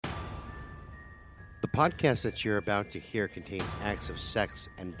The podcast that you're about to hear contains acts of sex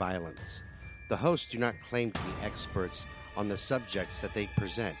and violence. The hosts do not claim to be experts on the subjects that they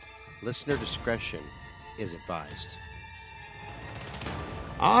present. Listener discretion is advised.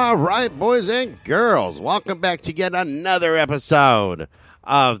 All right, boys and girls, welcome back to yet another episode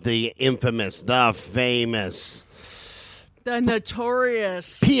of the infamous, the famous, the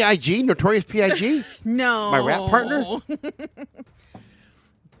notorious PIG, Notorious PIG? No. My rap partner?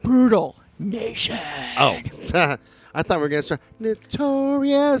 Brutal Nation. Oh, I thought we were going to start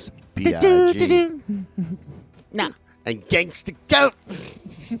Notorious PIG. Nah. And Gangsta Goat.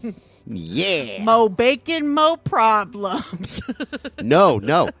 Yeah. Mo bacon, mo problems. No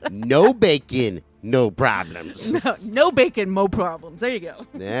bacon, no problems. No bacon, mo problems. There you go.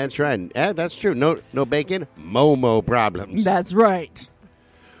 That's right. Yeah, that's true. No bacon, mo problems. That's right.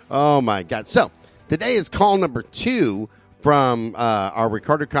 Oh, my God. So, today is call number 2 from our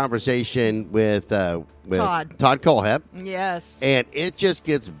recorded conversation with Todd Kohlhepp. Yes. And it just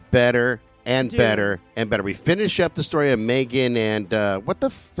gets better and better and better. We finish up the story of Megan and what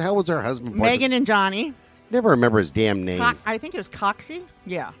the hell was her husband? Megan and Johnny. Never remember his damn name. I think it was Coxie.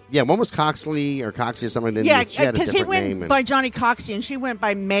 Yeah. Yeah, one was Coxley or Coxie or something. Then yeah, because he went by Johnny Coxie and she went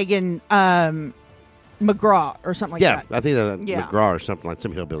by Megan McGraw or something like that. Yeah, I think McGraw or something like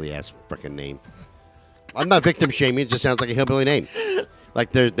some hillbilly ass freaking name. I'm not victim shaming. It just sounds like a hillbilly name.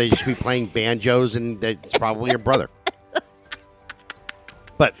 Like they should be playing banjos and it's probably your brother.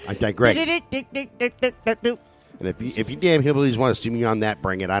 But I digress. And if you damn hillbillies want to see me on that,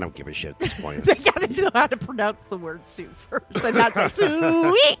 bring it. I don't give a shit at this point. They got to know how to pronounce the word "sue" first, and that's a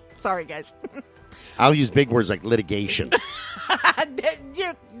sweet. Sorry, guys. I'll use big words like litigation.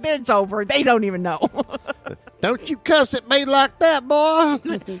 It's over. They don't even know. Don't you cuss at me like that, boy.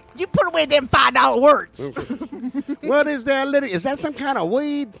 You put away them $5 words. What is that? Is that some kind of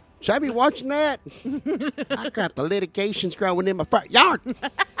weed? Should I be watching that? I got the litigations growing in my front yard.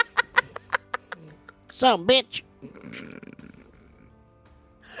 Some bitch.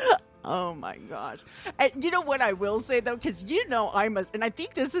 Oh, my gosh. And you know what I will say, though? Because and I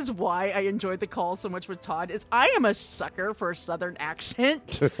think this is why I enjoyed the call so much with Todd, is I am a sucker for a Southern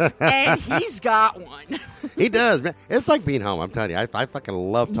accent, and he's got one. He does, man. It's like being home, I'm telling you. I fucking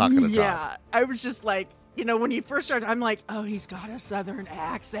love talking to Todd. Yeah, I was just like, when he first started, I'm like, oh, he's got a Southern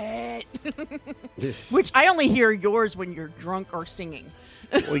accent. Which I only hear yours when you're drunk or singing.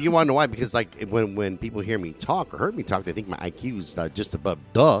 Well, you want to know why? Because like when people hear me talk or heard me talk, they think my IQ is just above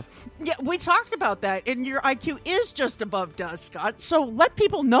duh. Yeah, we talked about that, and your IQ is just above duh, Scott. So let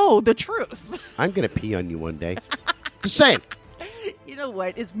people know the truth. I'm gonna pee on you one day. Just saying. You know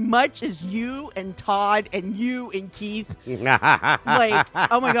what? As much as you and Todd and you and Keith, like,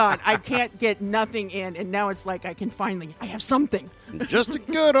 oh my God, I can't get nothing in, and now it's like I have something. Just a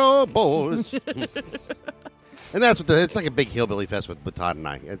good old boys. And that's what it's like a big hillbilly fest with Todd and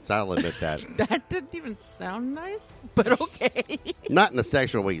I. I'll admit that. That didn't even sound nice, but okay. Not in a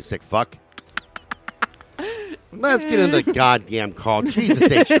sexual way, you sick fuck. Let's get into the goddamn call. Jesus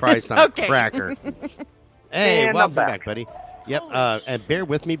H. Christ on a cracker. Hey, and welcome back, buddy. Yep, and bear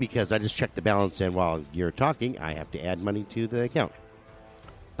with me because I just checked the balance, and while you're talking, I have to add money to the account.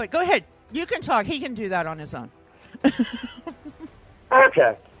 But go ahead. You can talk. He can do that on his own.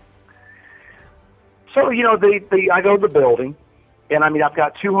 Okay. So, I go to the building, and I've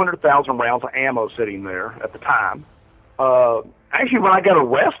got 200,000 rounds of ammo sitting there at the time. Actually, when I got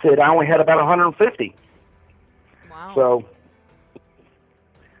arrested, I only had about 150. Wow. So,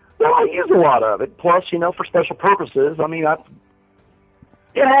 I use a lot of it. Plus, for special purposes,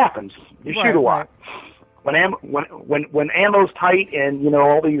 it happens. You shoot a lot. Right. When ammo's tight and,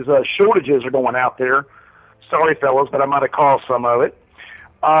 all these shortages are going out there, sorry, fellas, but I might have caused some of it.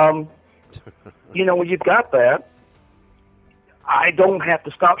 When you've got that, I don't have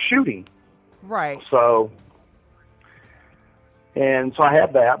to stop shooting. Right. So I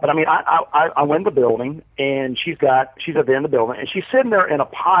have that. But I went in the building, and she's at the end of the building, and she's sitting there in a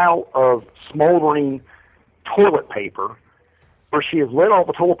pile of smoldering toilet paper, where she has lit all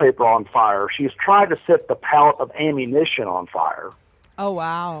the toilet paper on fire. She's tried to set the pallet of ammunition on fire. Oh,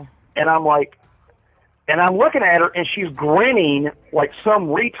 wow. And I'm like, and I'm looking at her, and she's grinning like some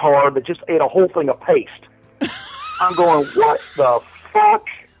retard that just ate a whole thing of paste. I'm going, what the fuck?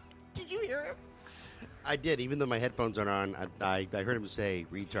 Did you hear him? I did, even though my headphones aren't on. I heard him say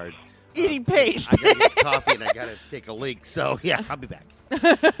retard. Eating paste. I gotta get coffee and I gotta take a leak. So yeah, I'll be back.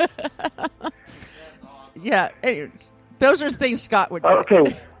 Yeah, anyway, those are things Scott would say.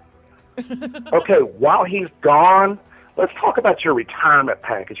 Okay. Okay, while he's gone, let's talk about your retirement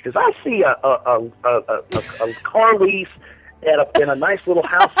package, because I see a car lease in a nice little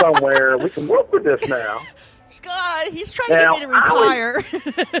house somewhere. We can work with this now. Scott, he's trying to get me to retire.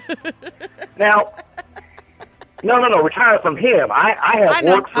 Now, no, retire from him. I have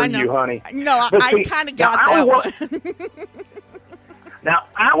work for you, honey. No, I kind of got that one. Now,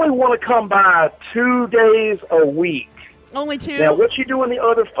 I only want to come by 2 days a week. Only 2? Now, what you do in the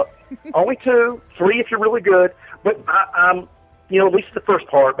other... only 2, 3 if you're really good. But I'm, at least the first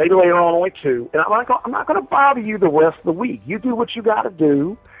part. Maybe later on, only 2. And I'm not going to bother you the rest of the week. You do what you got to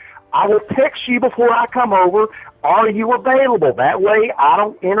do. I will text you before I come over. Are you available? That way, I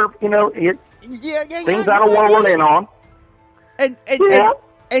don't enter, things I don't want to run in on.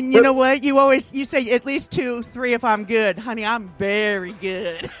 And you know what? You say at least 2, 3 if I'm good. Honey, I'm very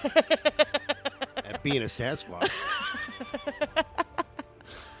good. At being a Sasquatch.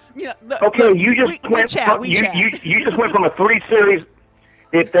 Okay, you just went from a 3 series.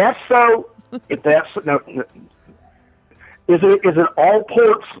 If that's so, no, is it all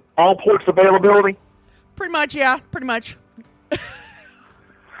ports availability? Pretty much, yeah, pretty much.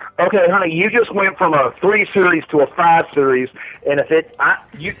 Okay, honey, you just went from a 3 series to a 5 series, and if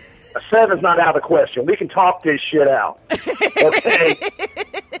a 7's not out of the question. We can talk this shit out. Okay.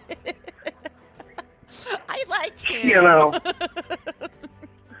 I like him. No.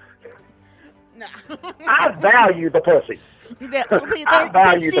 I value the pussy. I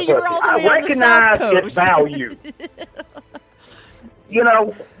value the pussy. I recognize its value.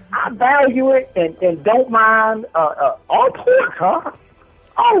 I value it and don't mind all ports, huh?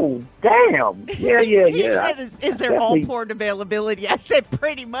 Oh, damn. Yeah. He said, is there all port availability? I said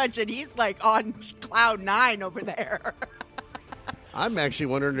pretty much, and he's like on cloud 9 over there. I'm actually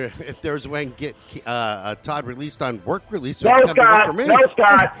wondering if there's a way to get Todd released on work release. So No,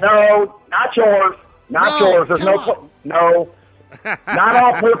 Scott. No, not yours. Not yours. There's no, not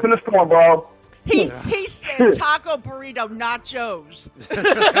all ports in the storm, bro. He said taco burrito nachos.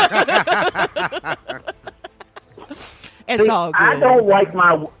 It's all good. I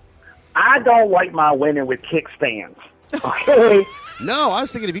don't like my women with kickstands. Okay. No, I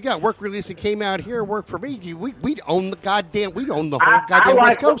was thinking if you got work release and came out here and worked for me, we'd own the whole goddamn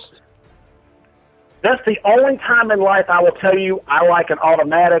West Coast. That's the only time in life I will tell you I like an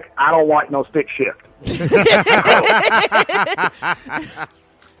automatic. I don't like no stick shift.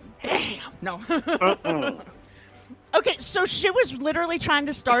 Damn. No. Okay, so she was literally trying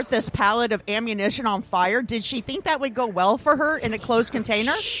to start this pallet of ammunition on fire. Did she think that would go well for her in a closed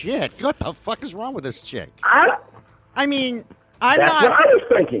container? Shit, what the fuck is wrong with this chick? I mean, that's what I was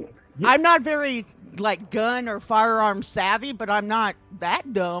thinking. I'm not very, gun or firearm savvy, but I'm not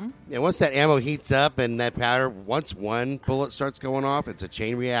that dumb. Yeah, once that ammo heats up and that powder, once one bullet starts going off, it's a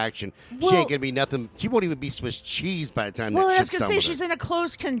chain reaction. She ain't going to be nothing. She won't even be Swiss cheese by the time that shit's done with her. Well, I was going to say, she's in a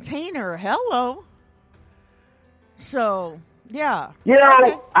closed container. Hello. So, yeah.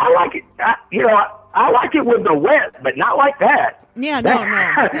 Okay. I like it. I like it when they're wet, but not like that. Yeah, no.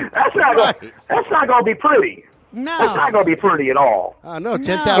 That's not going to be pretty. No. That's not going to be pretty at all. No,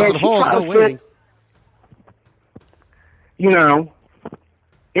 10,000 holes, no waiting.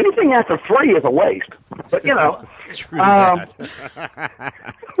 Anything after free is a waste. But, True that.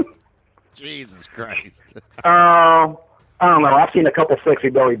 Jesus Christ. I don't know. I've seen a couple sexy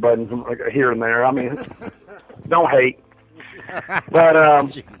belly buttons here and there. I mean, don't hate. But,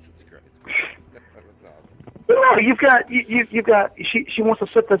 Jesus Christ. That's awesome. But you've got, she wants to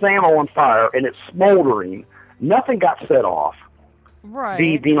set this ammo on fire, and it's smoldering. Nothing got set off.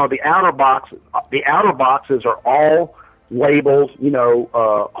 Right. The outer boxes are all labeled,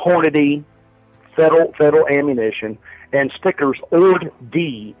 Hornady, Federal ammunition, and stickers. Ord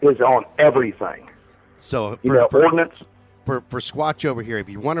D is on everything. So ordnance. For Squatch over here, if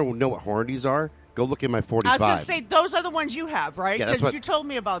you want to know what Hornadies are, go look in my 45. I was going to say those are the ones you have, right? Because you told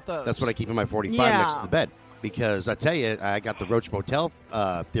me about those. That's what I keep in my 45 next to the bed. Because I tell you, I got the Roach Motel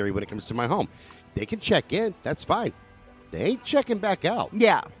theory when it comes to my home. They can check in. That's fine. They ain't checking back out.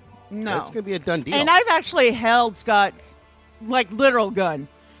 Yeah. No. That's going to be a done deal. And I've actually held Scott's, literal gun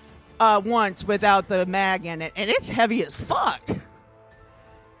once without the mag in it. And it's heavy as fuck.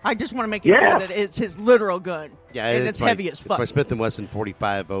 I just want to make it clear that it's his literal gun. Yeah. And it's heavy as fuck. It's my Smith & Wesson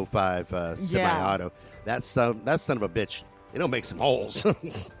 4505 semi-auto. That son of a bitch. It'll make some holes.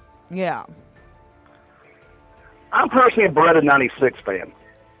 Yeah. I'm personally a Beretta 96 fan.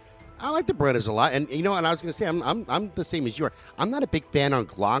 I like the Berettas a lot, and and I was going to say I'm the same as you are. I'm not a big fan on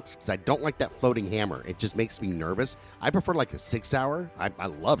Glocks because I don't like that floating hammer. It just makes me nervous. I prefer a 6-hour. I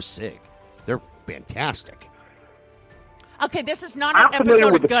love SIG. They're fantastic. Okay, this is not an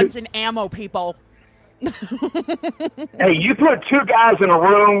episode of Guns and Ammo, people. Hey, you put 2 guys in a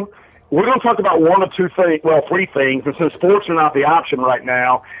room, we're going to talk about one of two things, well, three things. And since sports are not the option right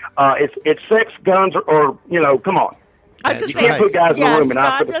now, it's sex, guns, or come on. You can't put guys in the room and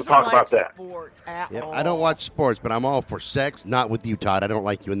not talk about that. Sports at all. I don't watch sports, but I'm all for sex. Not with you, Todd. I don't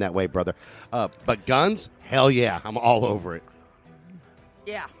like you in that way, brother. But guns, hell yeah, I'm all over it.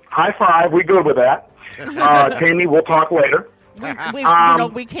 Yeah. High five. We good with that. Tammy, we'll talk later.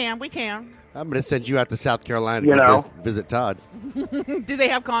 We can. I'm going to send you out to South Carolina to visit Todd. Do they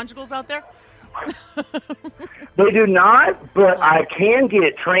have conjugals out there? They do not, but I can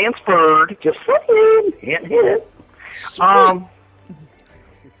get transferred. Just saying. Hint.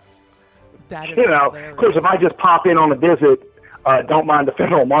 That is of course, if I just pop in on a visit, don't mind the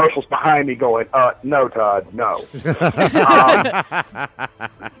federal marshals behind me going, no, Todd, no.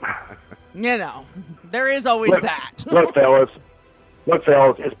 There is always that. Look, fellas,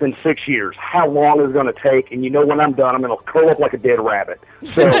 it's been 6 years. How long is it going to take? And when I'm done, I'm going to curl up like a dead rabbit.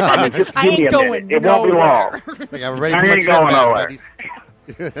 So, just give me a minute. It won't be long. I'm ready for my trip home, buddies.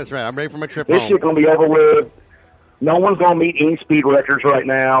 That's right. I'm ready for my trip home. This shit's going to be over with. No one's going to meet any speed records right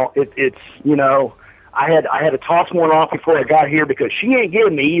now. It's I had to toss one off before I got here because she ain't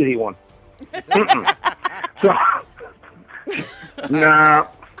giving the easy one. So, nah.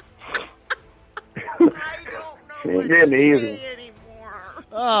 I don't know getting the easy anymore.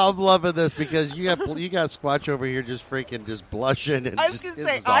 Oh, I'm loving this because you got Squatch over here just blushing. And I was going to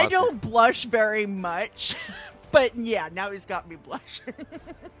say, I don't blush very much, but yeah, now he's got me blushing.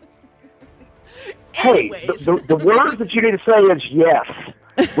 Hey, the words that you need to say is yes.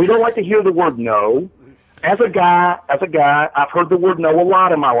 We don't like to hear the word no. As a guy, I've heard the word no a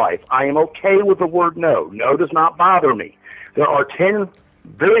lot in my life. I am okay with the word no. No does not bother me. There are 10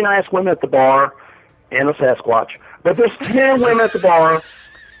 very nice women at the bar and a Sasquatch, but there's 10 women at the bar,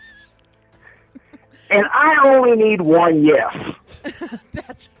 and I only need one yes.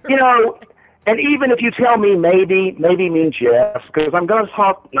 That's right. And even if you tell me maybe means yes, because I'm going to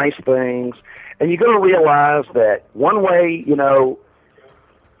talk nice things, and you're going to realize that one way,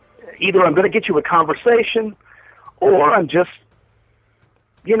 either I'm going to get you a conversation, or I'm just,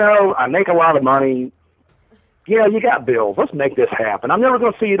 I make a lot of money. You got bills. Let's make this happen. I'm never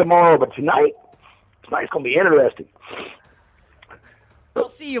going to see you tomorrow, but tonight's going to be interesting. I'll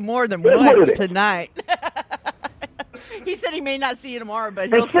see you more than once tonight. He said he may not see you tomorrow,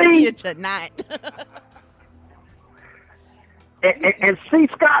 but he'll see you tonight. and see,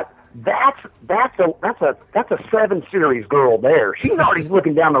 Scott, that's a 7 Series girl there. She's already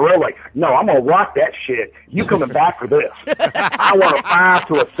looking down the road like, no, I'm gonna rock that shit. You coming back for this? I want a 5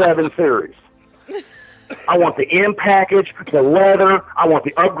 to a 7 Series. I want the M package, the leather. I want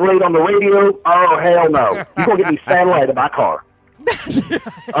the upgrade on the radio. Oh hell no! You're gonna get me satellite in my car.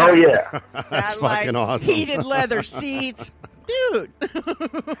 Oh yeah, satellite, fucking awesome. Heated leather seats, dude.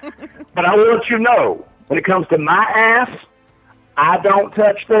 But I want you to know, when it comes to my ass, I don't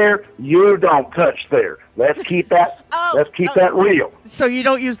touch there. You don't touch there. Let's keep that. That real. So you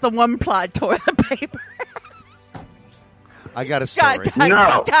don't use the 1-ply toilet paper. I got a story.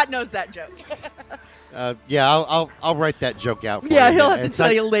 Scott knows that joke. Yeah, I'll write that joke out for you. Yeah, he'll have to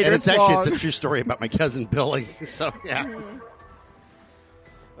tell you later. And it's a true story about my cousin Billy. So, yeah.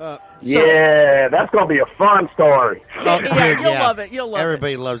 That's going to be a fun story. You'll love it.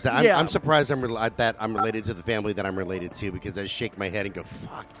 Everybody loves that. I'm surprised I'm related to the family that I'm related to because I shake my head and go,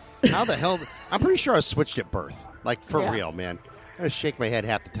 fuck, how the hell? I'm pretty sure I was switched at birth. Like, for real, man. I just shake my head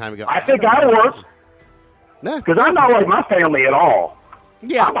half the time and go, I think I was. Because I'm not like my family at all.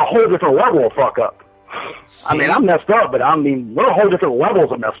 Yeah. I'm a whole different level of fuck up. See? I mean, I'm messed up, but we're a whole different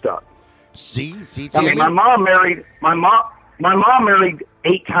levels of messed up. See, I mean, my mom married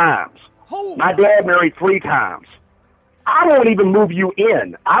 8 times. Oh. My dad married 3 times. I won't even move you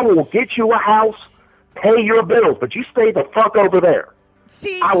in. I will get you a house, pay your bills, but you stay the fuck over there.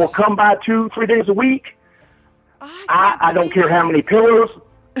 See, I will come by 2-3 days a week. I don't care how many pillows.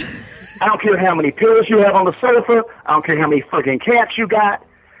 I don't care how many pillows you have on the sofa. I don't care how many freaking cats you got.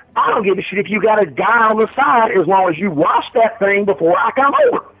 I don't give a shit if you got a guy on the side as long as you wash that thing before I come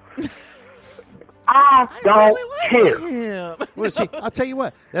over. I don't care. Well, see, I'll tell you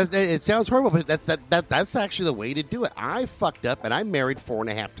what. It sounds horrible, but that's actually the way to do it. I fucked up, and I married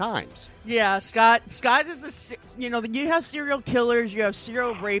 4.5 times. Yeah, Scott is you have serial killers, you have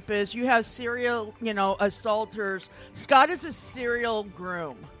serial rapists, you have serial, assaulters. Scott is a serial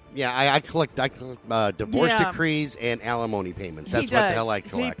groom. Yeah, I collect divorce decrees and alimony payments. That's what the hell I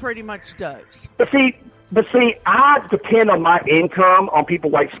collect. He pretty much does. But see, I depend on my income on people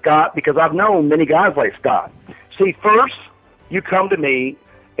like Scott because I've known many guys like Scott. See, first, you come to me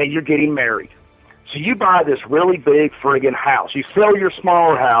and you're getting married. So you buy this really big friggin' house. You sell your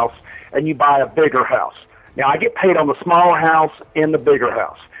smaller house and you buy a bigger house. Now, I get paid on the smaller house and the bigger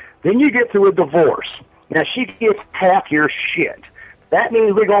house. Then you get to a divorce. Now, she gets half your shit. That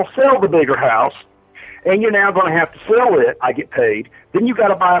means we're going to sell the bigger house, and you're now going to have to sell it. I get paid. Then you got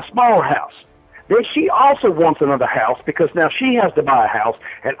to buy a smaller house. Then she also wants another house because now she has to buy a house,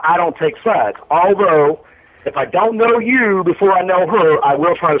 and I don't take sides. Although, if I don't know you before I know her, I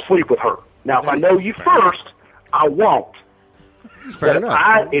will try to sleep with her. Now, if I know you first, I won't. Fair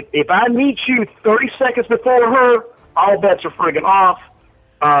enough. If I meet you 30 seconds before her, all bets are friggin' off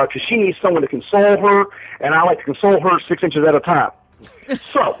because she needs someone to console her, and I like to console her 6 inches at a time.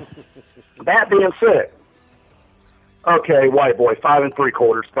 So, that being said, okay, white boy, 5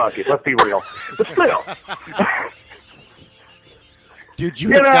 3/4, fuck it, let's be real. But still. Dude,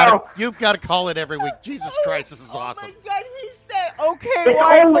 you've got to call it every week. Jesus Christ, this is awesome. Oh, my God, he said, okay,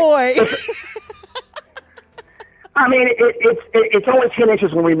 white boy. I mean, it's only 10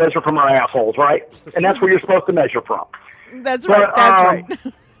 inches when we measure from our assholes, right? And that's where you're supposed to measure from. That's right, that's right.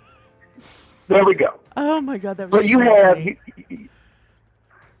 There we go. Oh, my God, that was But you have...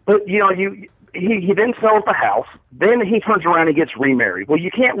 But, you know, he then sells the house. Then he turns around and gets remarried. Well,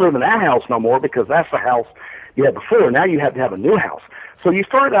 you can't live in that house no more because that's the house you had before. Now you have to have a new house. So you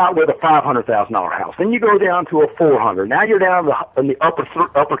start out with a $500,000 house. Then you go down to a $400,000. Now you're down in the upper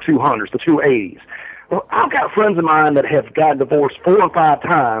 200s, the 280s. Well, I've got friends of mine that have gotten divorced 4 and 5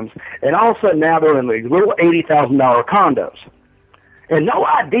 times, and all of a sudden now they're in these little $80,000 condos. And no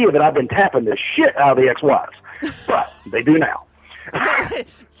idea that I've been tapping the shit out of the ex-wives. But they do now.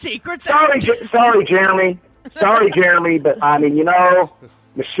 Secrets. Sorry, Jeremy. Sorry, Jeremy. But I mean, you know,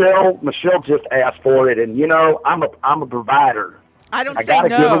 Michelle just asked for it, and you know, I'm a provider. I don't I say gotta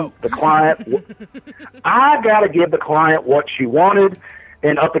no. give the client. I gotta give the client what she wanted,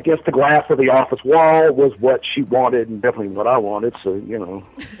 and up against the glass of the office wall was what she wanted, and definitely what I wanted. So you know,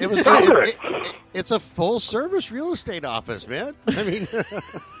 it's a full service real estate office, man. I mean,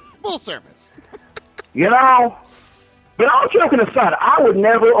 full service. You know. But all joking aside, I would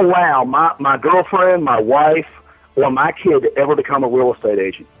never allow my girlfriend, my wife, or my kid to ever become a real estate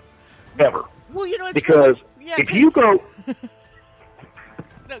agent. Ever. Well, you know, it's because really, if you go...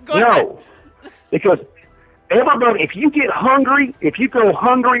 Go ahead. Because everybody, if you get hungry, if you go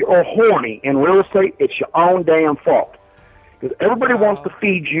hungry or horny in real estate, it's your own damn fault. Because everybody wants to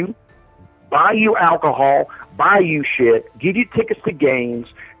feed you, buy you alcohol, buy you shit, give you tickets to games,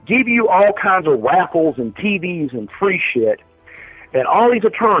 give you all kinds of raffles and TVs and free shit. And all these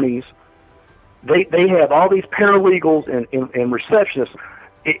attorneys, they have all these paralegals and receptionists.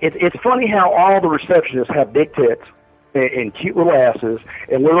 It's funny how all the receptionists have big tits and cute little asses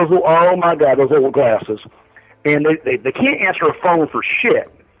and those little, oh my God, those little glasses. And they can't answer a phone for shit.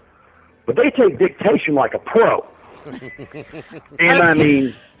 But they take dictation like a pro. And I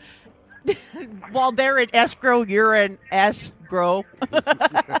mean... While they're in escrow, you're in escrow.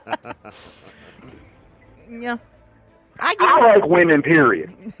 Yeah. I like women,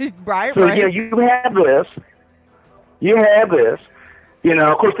 period. Right, so, right. Yeah, you have this. You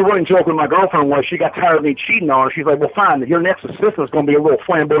know, of course, the running joke with my girlfriend was she got tired of me cheating on her. She's like, well, fine, your next assistant's going to be a little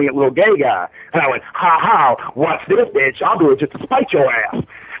flamboyant little gay guy. And I went, ha, watch this, bitch. I'll do it just to spite your ass.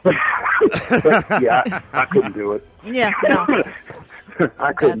 But, yeah, I couldn't do it. Yeah, no.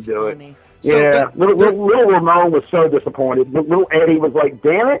 I couldn't do it. So yeah, little Ramon was so disappointed. Little Eddie was like,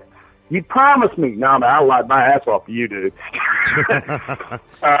 damn it, you promised me. No, man, I'll light my ass off for you, dude. So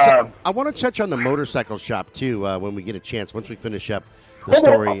I want to touch on the motorcycle shop, too, when we get a chance, once we finish up the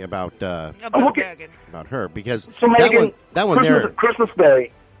story about her. Because so Megan, that one there... Christmas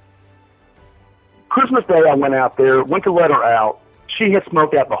Day, I went out there, went to let her out. She had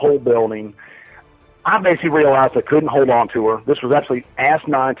smoked out the whole building. I basically realized I couldn't hold on to her. This was actually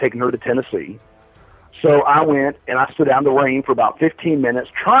asinine taking her to Tennessee. So I went and I stood out in the rain for about 15 minutes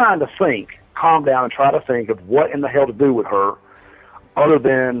trying to think, calm down and try to think of what in the hell to do with her other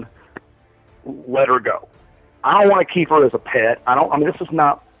than let her go. I don't want to keep her as a pet. This is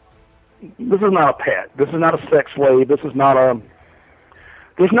not a pet. This is not a sex slave. There's nothing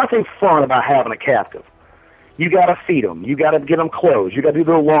fun about having a captive. You got to feed them. You got to get them clothes. You got to do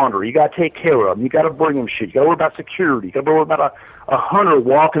their laundry. You got to take care of them. You got to bring them shit. You got to worry about security. You got to worry about a hunter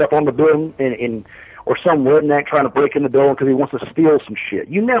walking up on the building or some redneck trying to break in the building because he wants to steal some shit.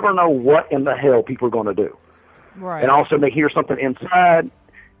 You never know what in the hell people are going to do. Right. And also they hear something inside.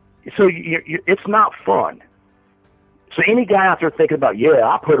 So it's not fun. So any guy out there thinking about,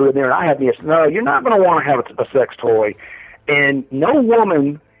 I put her in there and I have this. No, you're not going to want to have a sex toy. And no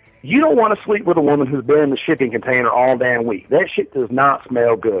woman... You don't want to sleep with a woman who's been in the shipping container all damn week. That shit does not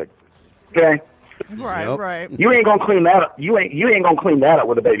smell good. Okay? Right, Yep. right. You ain't gonna clean that up. You ain't gonna clean that up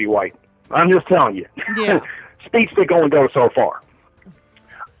with a baby wipe. I'm just telling you. Yeah. Speed stick only goes so far.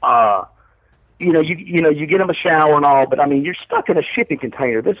 You get them a shower and all, but I mean, you're stuck in a shipping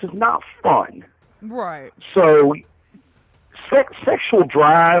container. This is not fun. Right. So, sexual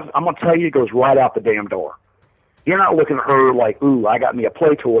drive, I'm gonna tell you, goes right out the damn door. You're not looking at her like, ooh, I got me a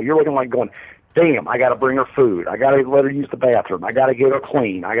play toy. You're looking like going, damn, I got to bring her food. I got to let her use the bathroom. I got to get her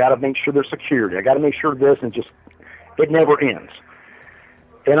clean. I got to make sure there's security. I got to make sure this, and just, it never ends.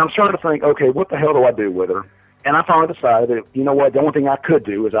 And I'm starting to think, okay, what the hell do I do with her? And I finally decided that, you know what, the only thing I could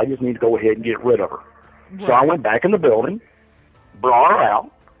do is I just need to go ahead and get rid of her. Right. So I went back in the building, brought her out,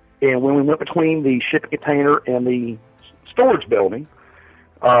 and when we went between the shipping container and the storage building,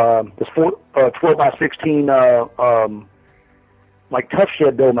 this 12 by 16 like tough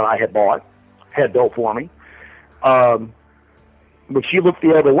shed building that I had bought, had built for me. When she looked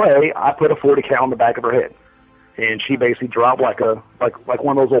the other way, I put a 40 cal on the back of her head, and she basically dropped like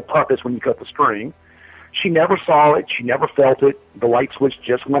one of those old puppets when you cut the string. She never saw it. She never felt it. The light switch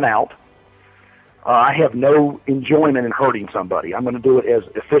just went out. I have no enjoyment in hurting somebody. I'm going to do it as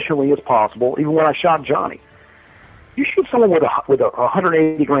efficiently as possible. Even when I shot Johnny, you shoot someone with a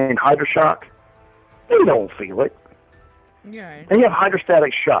 180 grain hydroshock, they don't feel it. Yeah. They have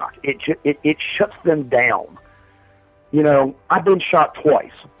hydrostatic shock. It shuts them down. You know, I've been shot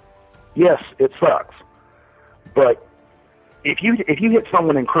twice. Yes, it sucks, but if you hit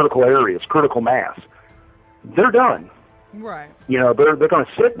someone in critical areas, critical mass, they're done. Right. You know, they're going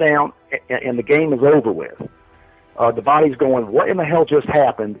to sit down, and the game is over with. The body's going, what in the hell just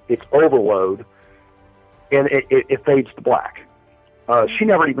happened? It's overload, and it fades to black. She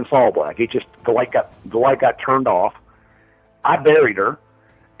never even saw black. It just the light got turned off. I buried her,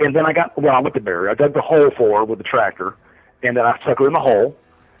 and then I went to bury her. I dug the hole for her with the tractor, and then I stuck her in the hole,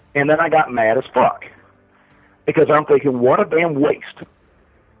 and then I got mad as fuck because I'm thinking, what a damn waste.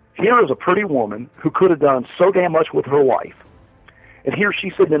 Here is a pretty woman who could have done so damn much with her life, and here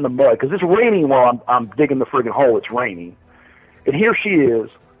she's sitting in the mud because it's raining while I'm digging the friggin' hole. It's raining, and here she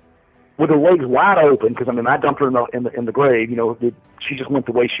is with her legs wide open because I mean I dumped her in the grave. You know, she just went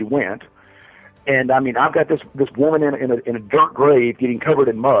the way she went, and I mean I've got this woman in a dirt grave getting covered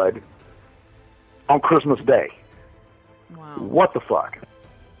in mud on Christmas Day. Wow. What the fuck?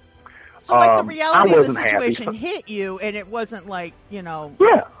 So like the reality of the wasn't happy. situation hit you, and it wasn't like, you know.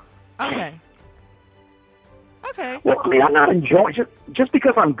 Yeah. Okay. Okay. Well, I mean, I'm not enjoying just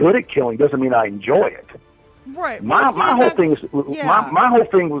because I'm good at killing doesn't mean I enjoy it. Right. My Well, see, whole that's- thing is yeah. my whole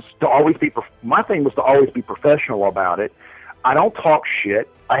thing was to always be my thing was to always be professional about it. I don't talk shit.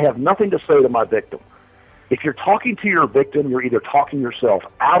 I have nothing to say to my victim. If you're talking to your victim, you're either talking yourself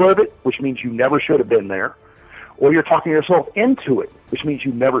out of it, which means you never should have been there, or you're talking yourself into it, which means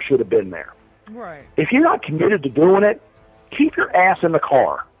you never should have been there. Right. If you're not committed to doing it, keep your ass in the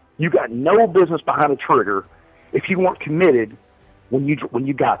car. You got no business behind the trigger if you weren't committed when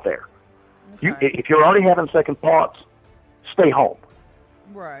you got there. Okay. If you're already having second thoughts, stay home.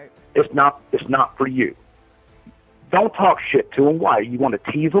 Right. It's not for you. Don't talk shit to them. Why? You want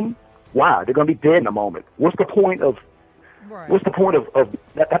to tease them? Why? They're going to be dead in a moment. What's the point of Right. What's the point of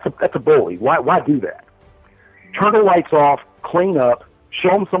that? That's a bully. Why do that? Turn the lights off, clean up, show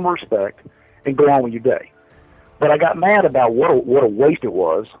them some respect, and go on with your day. But I got mad about what a waste it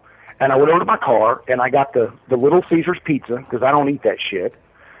was, and I went over to my car and I got the Little Caesars pizza because I don't eat that shit,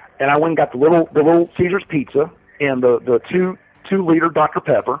 and I went and got the little Caesars pizza and the 2-liter Dr.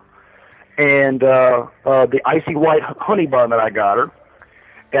 Pepper and the icy white honey bun that I got her,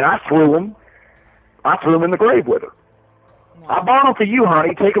 and I threw them in the grave with her. Wow. I bought them for you,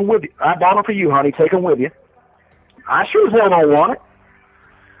 honey. Take them with you. I bought them for you, honey. Take them with you. I sure as hell don't want it.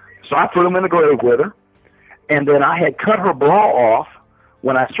 So I threw them in the grave with her. And then I had cut her bra off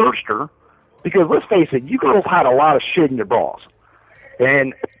when I searched her. Because let's face it, you girls hide a lot of shit in your bras.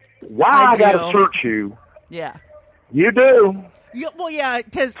 And why I got to do. search you, Yeah. you do. Well, yeah,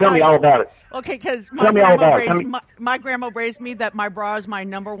 because Tell me all about it. Okay, because Tell me all about it. my grandma raised me that my bra is my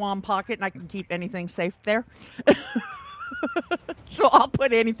number one pocket, and I can keep anything safe there. So I'll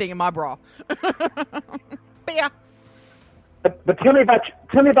put anything in my bra. But yeah, But tell me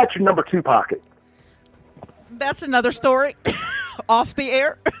about your number 2 pocket. that's another story. Off the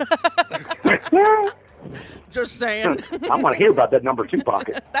air. Just saying. I want to hear about that number 2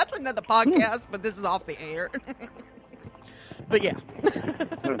 pocket. That's another podcast, but this is off the air. But yeah.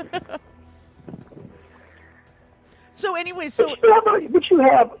 So anyway, But you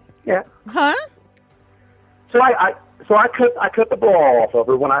have, yeah. huh? So I cut the bra off of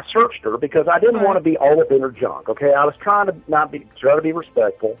her when I searched her because I didn't Right. want to be all up in her junk. Okay, I was trying to try to be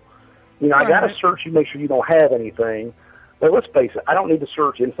respectful, You know, I got to Right. search you, make sure you don't have anything. But let's face it, I don't need to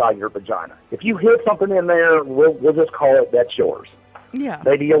search inside your vagina. If you hid something in there, we'll just call it that's yours. Yeah.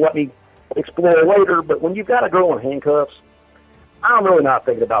 Maybe you'll let me explore later, but when you've got a girl in handcuffs, I'm really not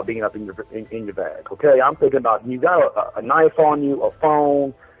thinking about being up in your bag, okay? I'm thinking about you got a knife on you, a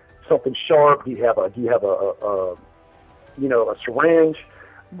phone, something sharp. Do you have a you know, a syringe?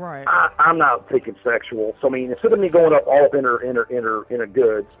 Right. I'm not thinking sexual. So I mean, instead of me going up all up in her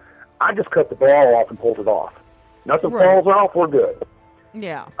goods, I just cut the bra off and pulled it off. Nothing Right. falls off. We're good.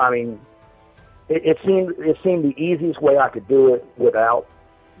 Yeah. I mean, it seemed the easiest way I could do it without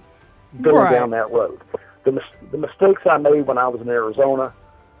going Right. down that road. The mistakes I made when I was in Arizona,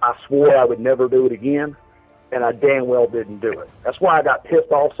 I swore I would never do it again, and I damn well didn't do it. That's why I got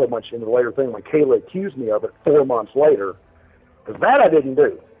pissed off so much in the later thing when Kayla accused me of it 4 months later, because that I didn't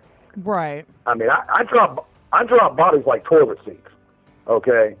do. Right. I mean, I dropped bodies like toilet seats,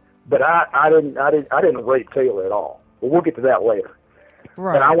 okay, but I didn't rape Kayla at all. But we'll get to that later.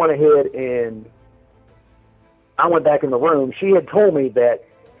 Right. And I went ahead and I went back in the room. She had told me that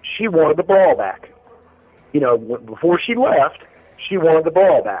she wanted the bra back. You know, before she left, she wanted the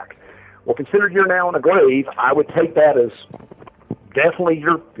bra back. Well, considered you're now in a grave, I would take that as definitely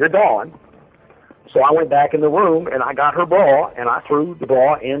you're gone. So I went back in the room and I got her bra and I threw the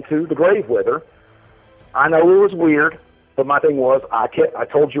bra into the grave with her. I know it was weird, but my thing was I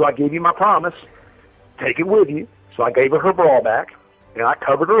told you I gave you my promise. Take it with you. So I gave her bra back and I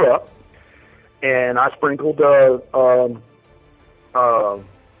covered her up and I sprinkled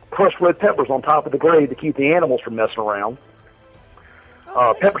crushed red peppers on top of the grave to keep the animals from messing around.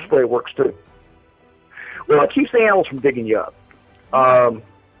 Pepper spray works too. Well, it keeps the animals from digging you up.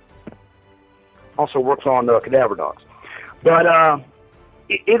 Also works on cadaver dogs. But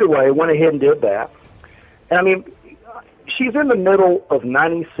either way, went ahead and did that. And I mean, she's in the middle of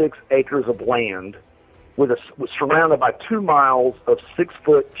 96 acres of land with surrounded by 2 miles of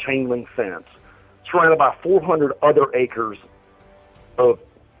 6-foot chain link fence, surrounded by 400 other acres of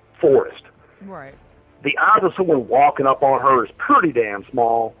forest. Right. The odds of someone walking up on her is pretty damn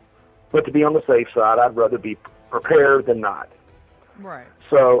small, but to be on the safe side, I'd rather be prepared than not. Right.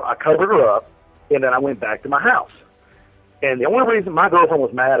 So I covered her up, and then I went back to my house. And the only reason my girlfriend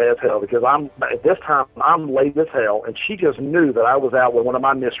was mad as hell, because at this time I'm late as hell, and she just knew that I was out with one of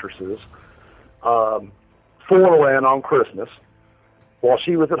my mistresses, fooling around on Christmas, while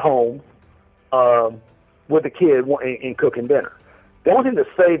she was at home with the kid and cooking dinner. The only thing that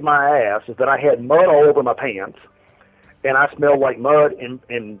saved my ass is that I had mud all over my pants, and I smelled like mud and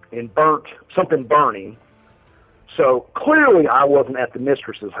burnt, something burning. So clearly I wasn't at the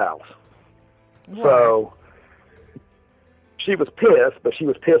mistress's house. Right. So she was pissed, but she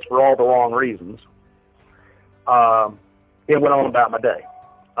was pissed for all the wrong reasons. It went on about my day.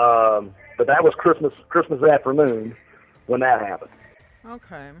 But that was Christmas afternoon when that happened.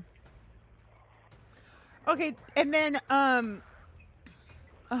 Okay. Okay, and then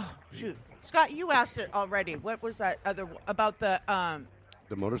oh shoot, Scott, you asked it already. What was that other about the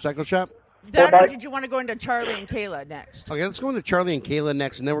motorcycle shop? That, Well, or did you want to go into Charlie and Kayla next? Okay, let's go into Charlie and Kayla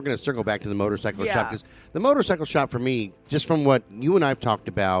next, and then we're going to circle back to the motorcycle Yeah. shop. Because the motorcycle shop, for me, just from what you and I have talked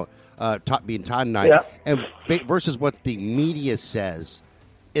about, being Todd and I, Yeah. and versus what the media says,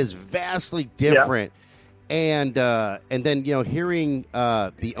 is vastly different. And then, you know, hearing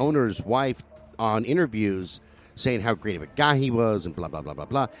the owner's wife on interviews saying how great of a guy he was and blah, blah, blah, blah,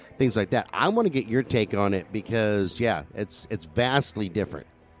 blah, things like that. I want to get your take on it because, yeah, it's vastly different.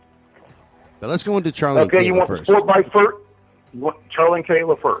 But let's go into Charlie and Okay, you Kayla want first. the sport bike first? You want Charlie and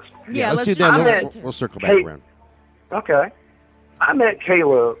Kayla first? Yeah, let's do do that. that. We'll circle back Hey, around. Okay. I met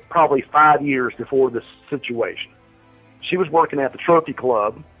Kayla probably 5 years before this situation. She was working at the Trophy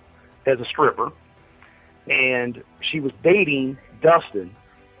Club as a stripper, and she was dating Dustin.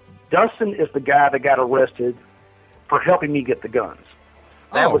 Dustin is the guy that got arrested for helping me get the guns.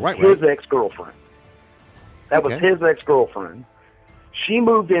 That was his ex-girlfriend. That was his ex-girlfriend. She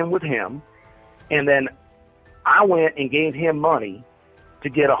moved in with him, and then I went and gave him money to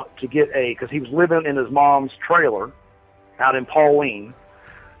get a because he was living in his mom's trailer out in Pauline.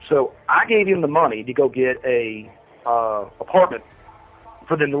 So I gave him the money to go get a apartment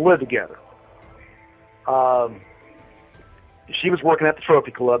for them to live together. She was working at the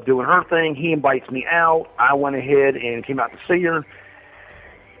Trophy Club doing her thing. He invites me out. I went ahead and came out to see her.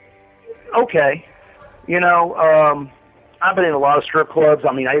 Okay. You know, I've been in a lot of strip clubs.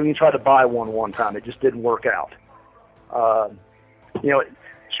 I mean, I even tried to buy one time. It just didn't work out. You know,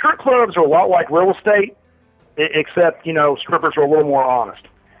 strip clubs are a lot like real estate, except, you know, strippers are a little more honest.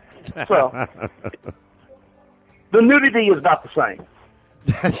 So, the nudity is about the same.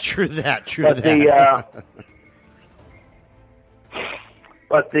 True that.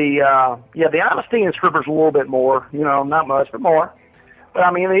 The honesty in strippers a little bit more, not much, but more. But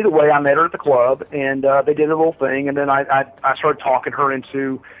I mean, either way, I met her at the club, and they did a little thing, and then I started talking her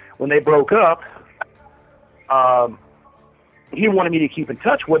into, when they broke up, he wanted me to keep in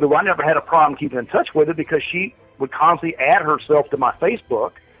touch with her. Well, I never had a problem keeping in touch with her because she would constantly add herself to my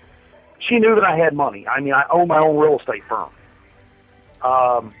Facebook. She knew that I had money. I mean, I own my own real estate firm.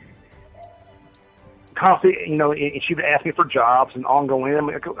 Constantly, and she would ask me for jobs and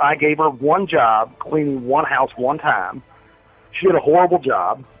ongoing. I gave her one job, cleaning one house one time. She did a horrible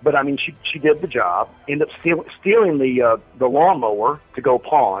job, but I mean, she did the job. Ended up stealing the lawnmower to go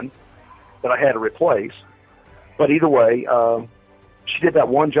pawn that I had to replace. But either way, she did that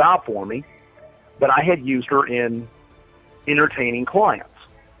one job for me. But I had used her in entertaining clients.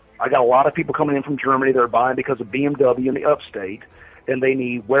 I got a lot of people coming in from Germany. They're buying because of BMW in the upstate, and they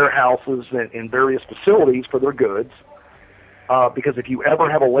need warehouses and various facilities for their goods. Because if you ever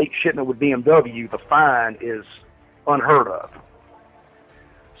have a late shipment with BMW, the fine is unheard of.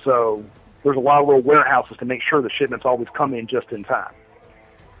 So there's a lot of little warehouses to make sure the shipments always come in just in time.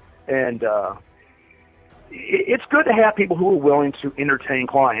 And it's good to have people who are willing to entertain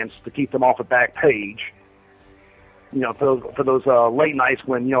clients to keep them off a back page. For those late nights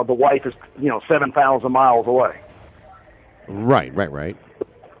when the wife is 7,000 miles away. Right.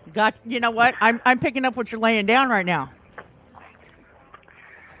 Got you know what? I'm picking up what you're laying down right now.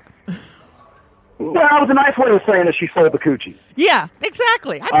 Well, that was a nice way of saying that she sold the coochie. Yeah,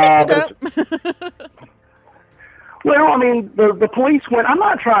 exactly. I picked it up. Well, I mean, the police went. I'm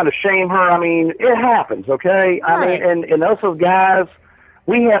not trying to shame her. I mean, it happens, okay? Right. I mean, and us as guys,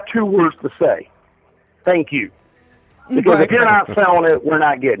 we have two words to say: thank you. Because if you're not selling it, we're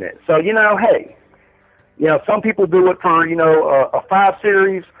not getting it. So hey, some people do it for a 5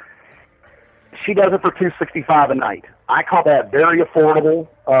 series. She does it for $265 a night. I call that very affordable.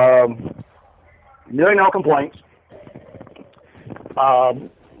 Nearly no complaints.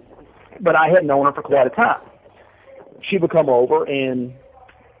 But I had known her for quite a time. She would come over and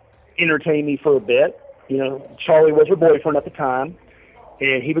entertain me for a bit. Charlie was her boyfriend at the time,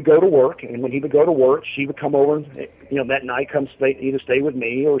 and he would go to work. And when he would go to work, she would come over and, that night either stay with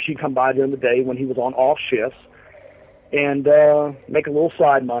me, or she'd come by during the day when he was on off shifts and make a little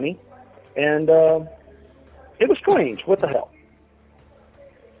side money. And it was strange. What the hell?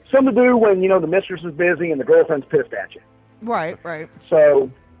 Something to do when, the mistress is busy and the girlfriend's pissed at you. Right. So,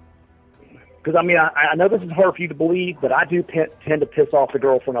 because, I mean, I know this is hard for you to believe, but I do tend to piss off the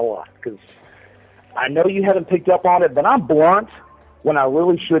girlfriend a lot. Because I know you haven't picked up on it, but I'm blunt when I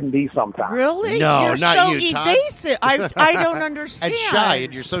really shouldn't be sometimes. Really? No, you're not so you, Todd. evasive. I don't understand. And shy,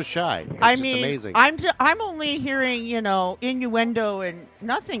 and you're so shy. It's I just mean, amazing. I'm only hearing, innuendo and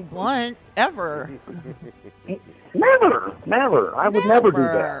nothing blunt ever. Never. I would never do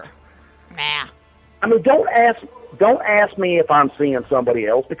that. Nah. I mean, don't ask me if I'm seeing somebody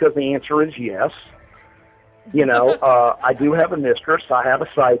else, because the answer is yes. I do have a mistress. I have a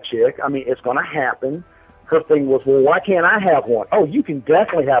side chick. I mean, it's going to happen. Her thing was, well, why can't I have one? Oh, you can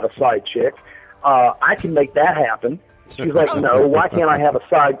definitely have a side chick. I can make that happen. She's like, no, why can't I have a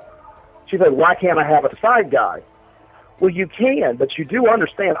side? She's like, why can't I have a side guy? Well, you can, but you do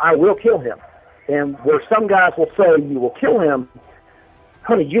understand I will kill him. And where some guys will say you will kill him,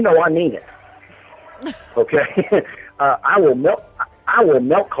 honey, I mean it. Okay? I will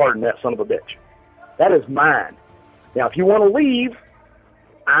milk carton that son of a bitch. That is mine. Now, if you want to leave,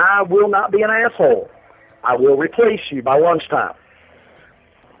 I will not be an asshole. I will replace you by lunchtime.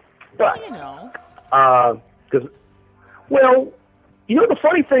 But, because, the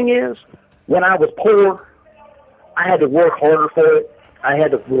funny thing is, when I was poor, I had to work harder for it. I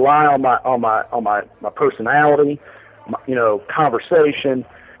had to rely on my personality, conversation.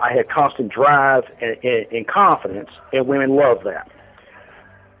 I had constant drive and confidence, and women love that.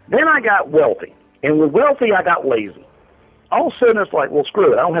 Then I got wealthy, and with wealthy, I got lazy. All of a sudden, it's like, well,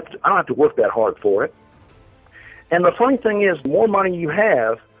 screw it. I don't have to work that hard for it. And the funny thing is, the more money you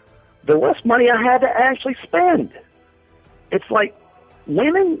have, the less money I had to actually spend. It's like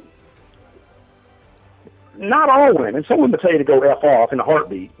women, not all women, some women tell you to go F off in a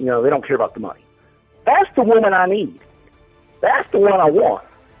heartbeat. They don't care about the money. That's the woman I need. That's the one I want.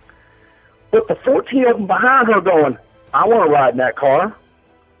 But the 14 of them behind her going, I want to ride in that car.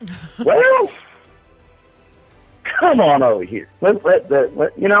 Well, come on over here. I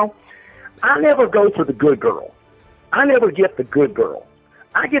never go for the good girl. I never get the good girl.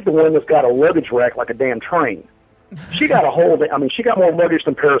 I get the one that's got a luggage rack like a damn train. She got she got more luggage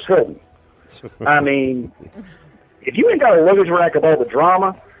than Paris Hilton. I mean, if you ain't got a luggage rack of all the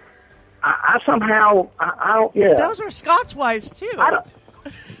drama, I somehow, I don't, yeah. Those were Scott's wives, too. I don't,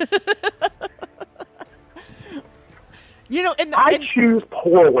 You know, I choose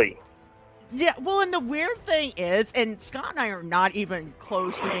poorly. Yeah, well, and the weird thing is, and Scott and I are not even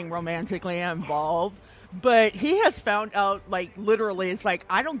close to being romantically involved, but he has found out, like, literally, it's like,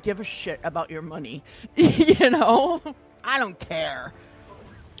 I don't give a shit about your money. You know? I don't care.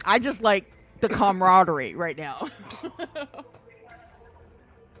 I just like the camaraderie right now.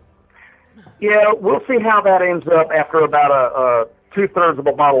 Yeah, we'll see how that ends up after about a 2/3 of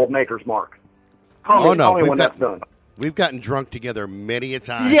a bottle of Maker's Mark. Tell me when that's done. We've gotten drunk together many a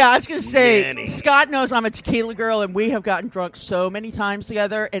time. Yeah, I was going to say, Many. Scott knows I'm a tequila girl, and we have gotten drunk so many times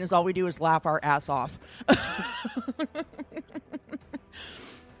together, and it's all we do is laugh our ass off.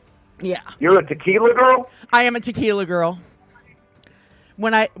 Yeah. You're a tequila girl? I am a tequila girl.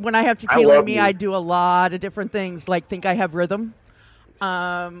 When I have tequila in me, you. I do a lot of different things, like think I have rhythm.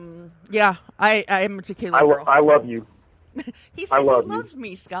 Yeah, I am a tequila girl. I love you. He said he loves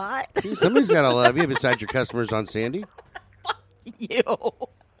me, Scott. See, somebody's got to love you besides your customers on Sandy. You.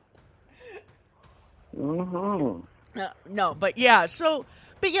 Mm-hmm. No, but yeah, so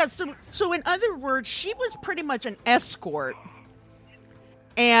in other words, she was pretty much an escort,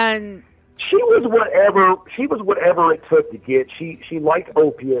 and She was whatever it took to get. She liked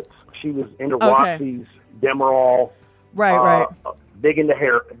opiates. She was into Roxy's, Demerol. Right. Big into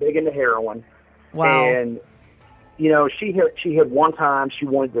heroin. Wow. And you know, she had one time she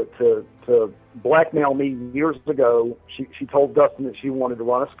wanted to blackmail me years ago. She told Dustin that she wanted to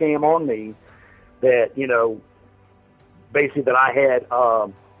run a scam on me. That, you know, basically that I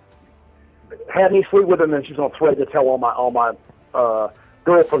had me sleep with him, and she's gonna threaten to tell all my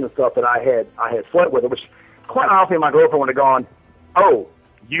girlfriend and stuff that I had slept with her. Which quite honestly, my girlfriend would have gone, "Oh,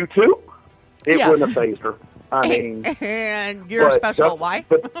 you too?" It wouldn't have fazed her. I mean, and you're a special wife.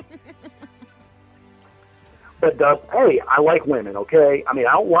 But hey, I like women, okay? I mean,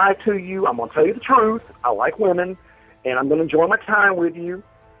 I don't lie to you. I'm going to tell you the truth. I like women, and I'm going to enjoy my time with you.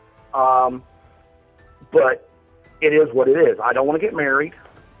 But it is what it is. I don't want to get married.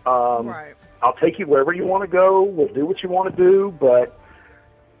 Right. I'll take you wherever you want to go. We'll do what you want to do, but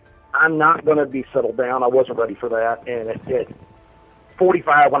I'm not going to be settled down. I wasn't ready for that. And at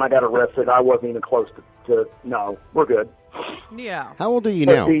 45, when I got arrested, I wasn't even close to no, we're good. Yeah. How old are you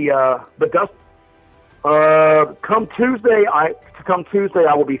now? But come Tuesday, I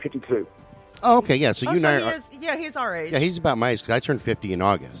will be 52. Oh, okay, yeah. So you and I are. He's our age. Yeah, he's about my age because I turned 50 in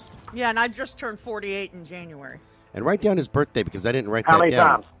August. Yeah, and I just turned 48 in January. And write down his birthday because I didn't write How that many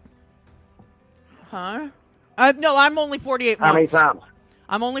down. times? Huh? No, I'm only 48 once. How many times?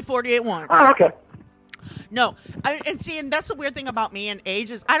 I'm only 48 once. Oh, okay. No, and that's the weird thing about me and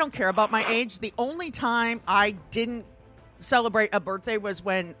age is I don't care about my age. The only time I didn't celebrate a birthday was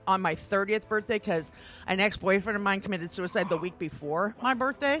when on my 30th birthday because an ex-boyfriend of mine committed suicide the week before my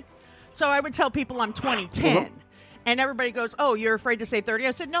birthday. So I would tell people I'm 2010. And everybody goes, "Oh, you're afraid to say 30?"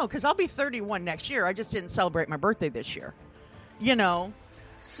 I said, "No, because I'll be 31 next year. I just didn't celebrate my birthday this year." You know?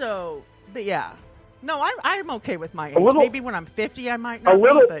 So, but yeah. No, I'm okay with my age. Maybe when I'm 50 I might not be,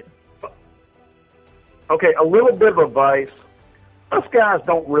 but... Okay, a little bit of advice. Us guys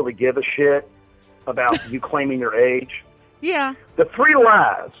don't really give a shit about you claiming your age. Yeah. The three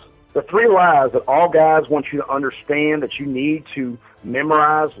lies that all guys want you to understand that you need to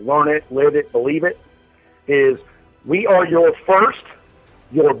memorize, learn it, live it, believe it, is we are your first,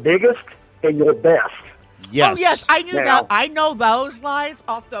 your biggest, and your best. Yes. Oh, yes, I knew that. I know those lies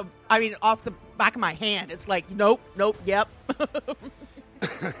off the back of my hand. It's like, nope, yep.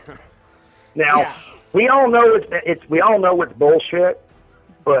 Now, we all know it's bullshit,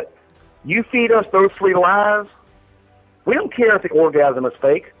 but you feed us those three lies, we don't care if the orgasm is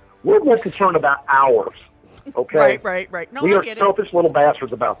fake. We're more concerned about ours. Okay? Right. No, we I are get selfish little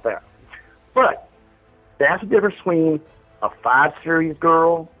bastards about that. But that's the difference between a 5 Series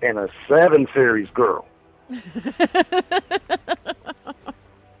girl and a 7 Series girl.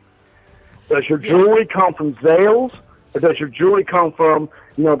 Does your jewelry come from Zales, or does your jewelry come from,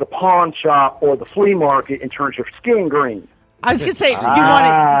 the pawn shop or the flea market and turns your skin green? I was going to say, you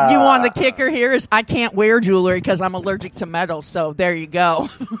want the kicker here is I can't wear jewelry because I'm allergic to metal, so there you go.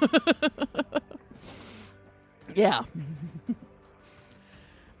 Yeah.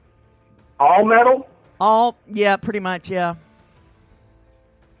 All metal? Yeah, pretty much, yeah.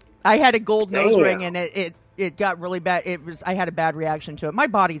 I had a gold nose ring and it got really bad. I had a bad reaction to it. My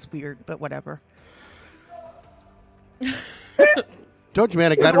body's weird, but whatever. Told you,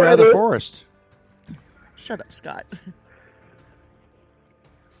 man, I got her out of the forest. Shut up, Scott.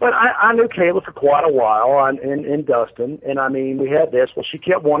 But I knew Kayla for quite a while in Dustin, and I mean, we had this. Well, she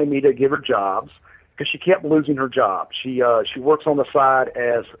kept wanting me to give her jobs because she kept losing her job. She works on the side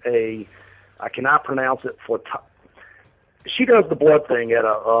as I cannot pronounce it, she does the blood thing at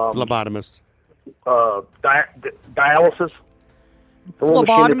a Phlebotomist. Dialysis. The little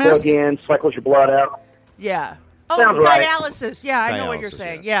machine you plug in, cycles your blood out. Yeah. Sounds Oh, right. dialysis. Yeah, I know what you're Dialysis,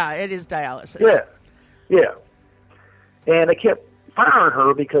 saying. Yeah, it is dialysis. Yeah. And they kept firing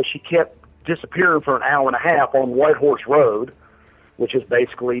her because she kept disappearing for an hour and a half on White Horse Road, which is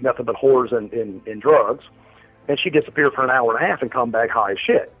basically nothing but whores and drugs. And she disappeared for an hour and a half and come back high as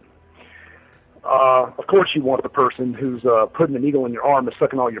shit. Of course, you want the person who's putting the needle in your arm and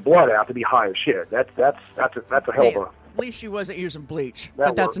sucking all your blood out to be high as shit. That's a hell of a. At least she wasn't using bleach, That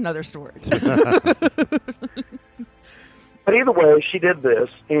but that's worked. another story. But either way, she did this,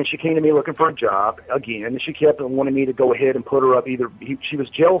 and she came to me looking for a job again, and she kept wanting me to go ahead and put her up. She was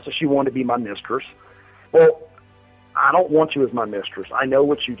jealous that she wanted to be my mistress. Well, I don't want you as my mistress. I know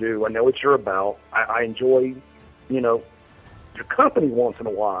what you do. I know what you're about. I enjoy, your company once in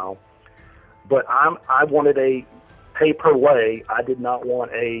a while, but I wanted a pay per lay. I did not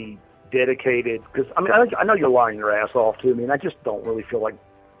want a dedicated, because I know you're lying your ass off to me, and I just don't really feel like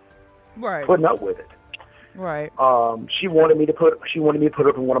putting up with it. Right. She wanted me to put her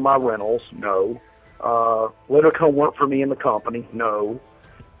up in one of my rentals. No. Let her come work for me in the company. No.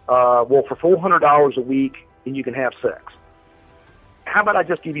 Well, for $400 a week, then you can have sex. How about I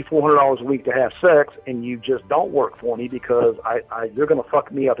just give you $400 a week to have sex, and you just don't work for me because you're going to fuck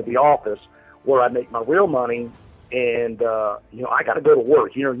me up at the office where I make my real money, and I got to go to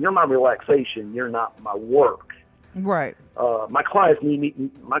work. You're my relaxation. You're not my work. Right. My clients need me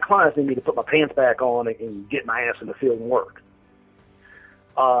to put my pants back on and get my ass in the field and work.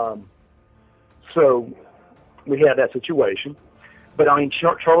 So we had that situation. But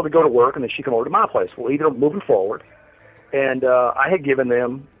Charlotte would go to work, and then she'd come over to my place. Well, either moving forward, and I had given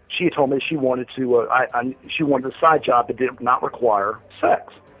them. She had told me she wanted to. She wanted a side job that did not require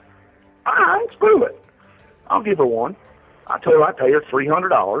sex. All right, screw it. I'll give her one. I told her I'd pay her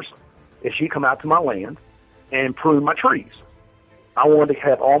 $300 if she'd come out to my land and prune my trees. I wanted to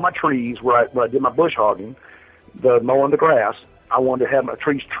have all my trees where I did my bush hogging, the mowing the grass. I wanted to have my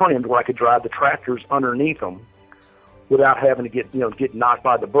trees trimmed where I could drive the tractors underneath them without having to get knocked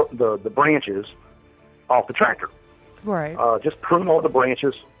by the branches off the tractor. Right. Just prune all the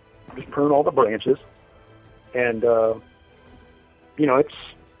branches. And it's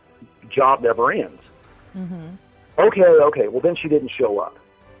job never ends. Mm-hmm. Okay. Well, then she didn't show up.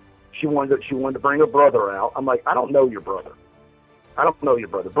 She wanted to bring her brother out. I'm like, I don't know your brother.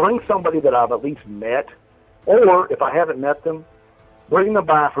 Bring somebody that I've at least met, or if I haven't met them, bring them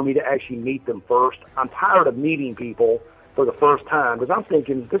by for me to actually meet them first. I'm tired of meeting people for the first time because I'm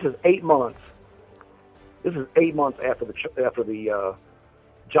thinking this is 8 months. This is 8 months after the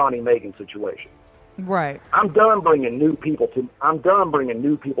Johnny Megan situation. Right. I'm done bringing new people to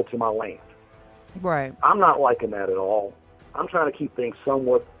my land. Right. I'm not liking that at all. I'm trying to keep things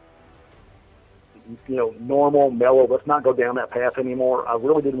somewhat, normal, mellow. Let's not go down that path anymore. I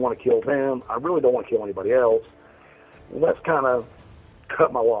really didn't want to kill them. I really don't want to kill anybody else. Let's kind of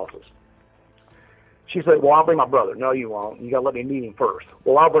cut my losses. She said, well, I'll bring my brother. No, you won't. You got to let me meet him first.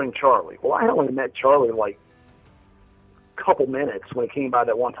 Well, I'll bring Charlie. Well, I only met Charlie like a couple minutes when he came by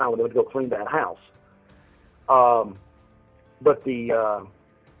that one time when they went to go clean that house. But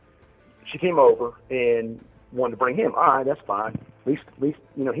she came over and wanted to bring him. All right, that's fine. At least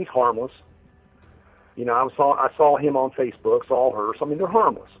he's harmless. I saw him on Facebook, saw her. So I mean, they're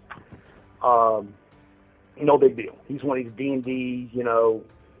harmless. No big deal. He's one of these D&D,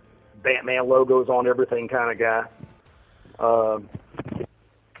 Batman logos on everything kind of guy.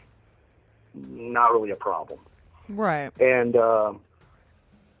 Not really a problem. Right. And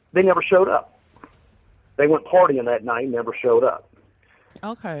they never showed up. They went partying that night, never showed up.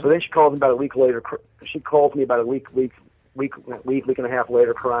 Okay. So then she calls me about a week later. She calls me about a week and a half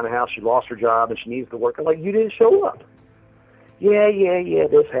later, crying the house. She lost her job and she needs to work. I'm like, you didn't show up. Yeah,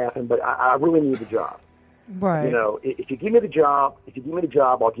 this happened, but I really need the job. Right. If you give me the job,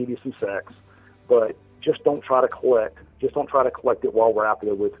 I'll give you some sex, but just don't try to collect. Just don't try to collect it while we're out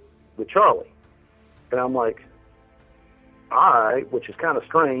there with Charlie. And I'm like, all right, which is kind of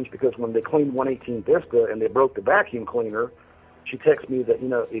strange because when they cleaned 118 Vista and they broke the vacuum cleaner, she texted me that,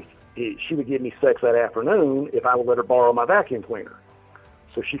 if she would give me sex that afternoon if I would let her borrow my vacuum cleaner.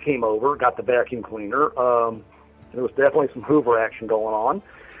 So she came over, got the vacuum cleaner. There was definitely some Hoover action going on.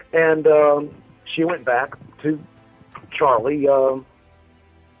 And she went back to Charlie.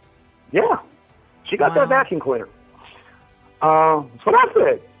 She got that vacuum cleaner. So I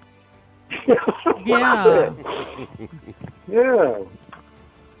said, Yeah. Yeah.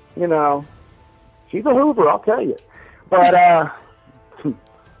 You know, she's a Hoover, I'll tell you. But,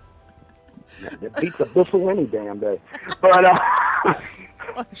 it beats a Bissell any damn day. But,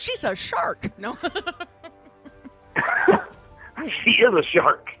 She's a shark. No. she is a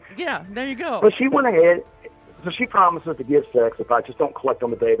shark. Yeah, there you go. But she went ahead, so she promises to give sex if I just don't collect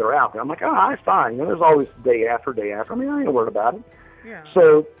on the day they're out there. I'm like, oh, that's fine. You know, there's always day after. I mean, I ain't worried about it. Yeah.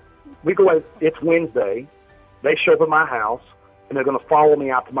 So we go out, it's Wednesday. They show up at my house, and they're going to follow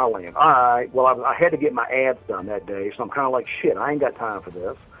me out to my land. All right, well, I had to get my ads done that day, so I'm kind of like, shit, I ain't got time for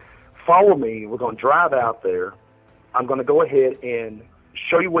this. Follow me. We're going to drive out there. I'm going to go ahead and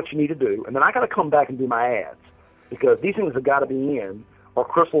show you what you need to do, and then I got to come back and do my ads because these things have got to be in, or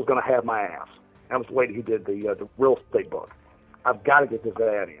Crystal's going to have my ass. That was the lady who did the real estate book. I've got to get this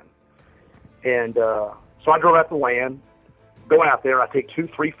ad in, and so I drove out the land, go out there. I take two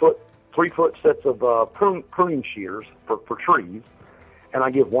 3-foot sets of pruning shears for trees, and I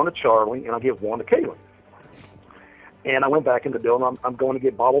give one to Charlie and I give one to Kaylin. And I went back in the building. I'm going to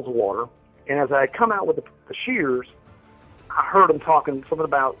get bottles of water, and as I come out with the shears, I heard them talking something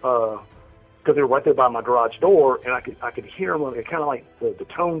about because they were right there by my garage door, and I could hear them. It kind of like the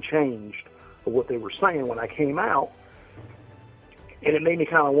tone changed of what they were saying when I came out, and it made me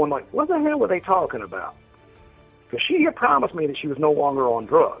kind of wonder, like, what the hell were they talking about? Because she had promised me that she was no longer on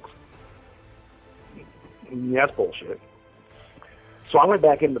drugs. That's bullshit. So I went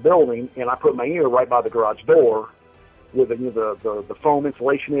back in the building, and I put my ear right by the garage door where the foam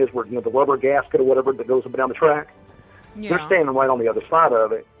insulation is, where the rubber gasket or whatever that goes up and down the track. Yeah. They're standing right on the other side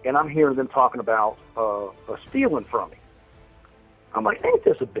of it, and I'm hearing them talking about stealing from me. I'm like, ain't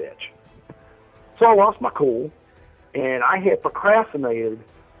this a bitch? So I lost my cool, and I had procrastinated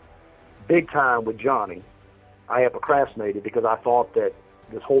big time with Johnny. I had procrastinated because I thought that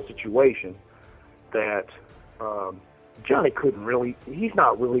this whole situation, that Johnny couldn't really, he's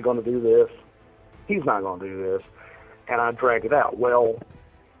not really going to do this. He's not going to do this. And I dragged it out. Well,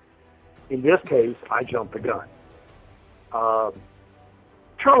 in this case, I jumped the gun.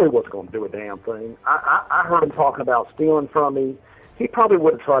 Charlie wasn't going to do a damn thing. I heard him talking about stealing from me. He probably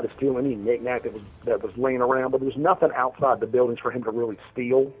would have tried to steal any knickknack that was laying around, but there's nothing outside the buildings for him to really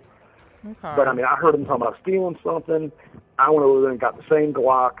steal. Okay. But, I mean, I heard him talking about stealing something. I went over there and got the same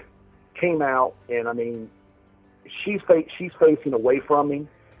Glock, came out, and, I mean, she's facing away from me.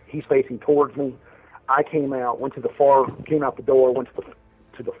 He's facing towards me. I came out, came out the door, went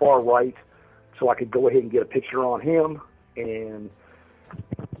to the far right so I could go ahead and get a picture on him. And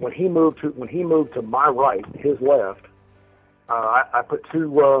when he moved to my right, his left, I put two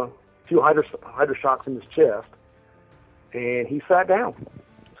hydro shocks in his chest, and he sat down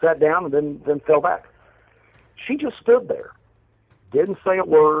and then fell back. She just stood there, didn't say a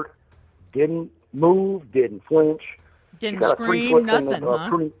word, didn't move, didn't flinch. Didn't scream, nothing, huh?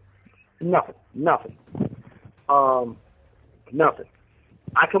 Nothing. Nothing.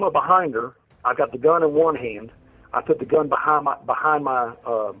 I come up behind her. I've got the gun in one hand. I put the gun behind my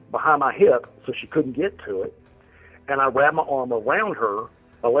hip so she couldn't get to it, and I wrapped my arm around her,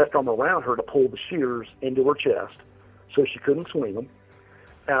 my left arm around her, to pull the shears into her chest so she couldn't swing them.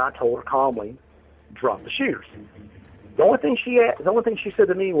 And I told her calmly, drop the shears. The only thing she said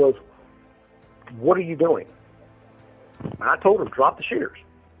to me was, "What are you doing?" And I told her, drop the shears.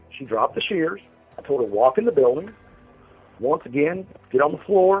 She dropped the shears. I told her, walk in the building. Once again, get on the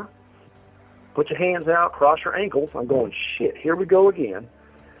floor. Put your hands out, cross your ankles. I'm going, shit, here we go again.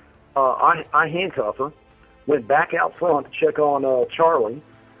 I handcuff her. Went back out front to check on Charlie.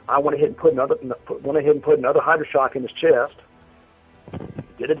 I went ahead and put another hydroshock in his chest.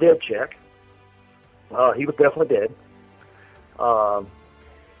 Did a dead check. He was definitely dead.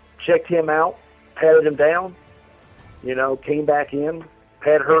 Checked him out, patted him down. Came back in,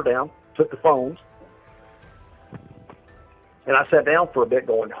 patted her down, took the phones. And I sat down for a bit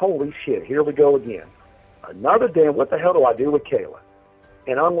going, holy shit, here we go again. Another damn, what the hell do I do with Kayla?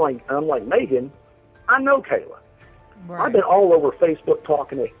 And unlike Megan, I know Kayla. Right. I've been all over Facebook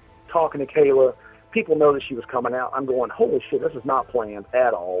talking to Kayla. People know that she was coming out. I'm going, holy shit, this is not planned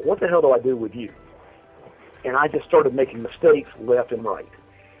at all. What the hell do I do with you? And I just started making mistakes left and right.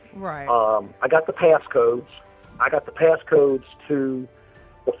 Right. I got the passcodes. To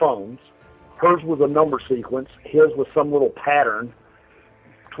the phones. Hers was a number sequence. His was some little pattern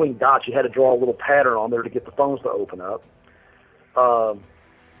between dots. You had to draw a little pattern on there to get the phones to open up. All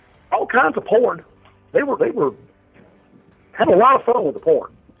kinds of porn. They were had a lot of fun with the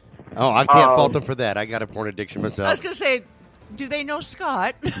porn. Oh, I can't fault them for that. I got a porn addiction I was myself. going to say, Do they know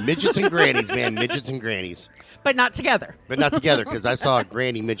Scott? Midgets and grannies, man. Midgets and grannies. But not together. But not together, because I saw a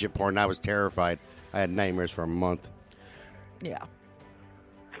granny midget porn and I was terrified. I had nightmares for a month. Yeah.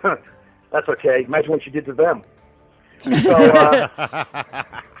 That's okay. Imagine what you did to them. So,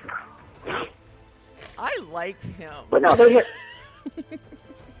 I like him. but no, they.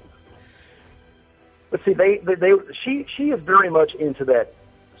 But see, she is very much into that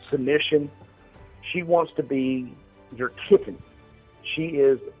submission. She wants to be your kitten. She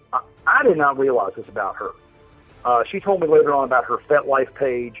is. I did not realize this about her. She told me later on about her FetLife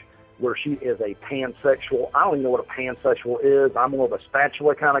page where she is a pansexual. I don't even know what a pansexual is. I'm more of a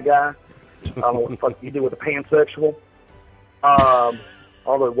spatula kind of guy. I don't know what the fuck you do with a pansexual.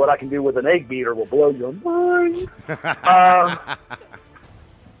 Although what I can do with an egg beater will blow your mind.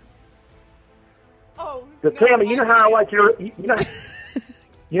 So Tammy, you know how I like your you know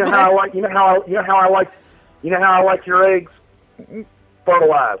how I like your eggs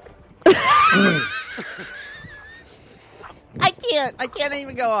fertilized. I can't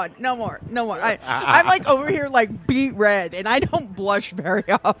even go on. No more. I'm like over here like beet red, and I don't blush very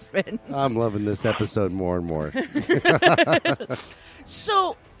often. I'm loving this episode more and more.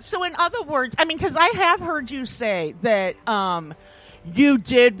 So in other words, I mean, because I have heard you say that you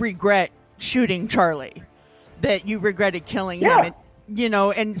did regret shooting Charlie, that you regretted killing him, and,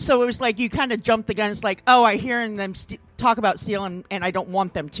 and so it was like you kind of jumped the gun. It's like, oh, I hear them talk about stealing, and I don't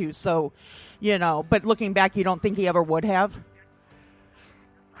want them to. So, but looking back, you don't think he ever would have?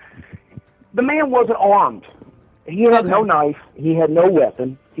 The man wasn't armed. He had no knife. He had no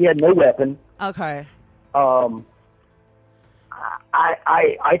weapon. Okay.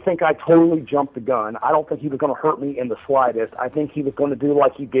 I think I totally jumped the gun. I don't think he was going to hurt me in the slightest. I think he was going to do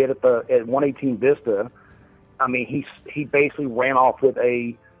like he did at 118 Vista. I mean, he basically ran off with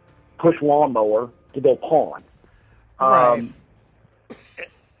a push lawnmower to go pawn. Right.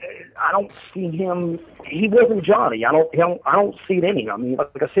 I don't see him. He wasn't Johnny. I don't see it in him. I mean,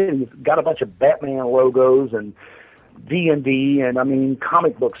 like I said, he's got a bunch of Batman logos and D&D and I mean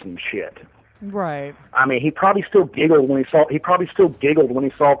comic books and shit. Right. I mean, he probably still giggled when he saw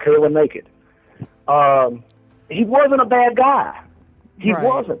Kayla naked. He wasn't a bad guy. He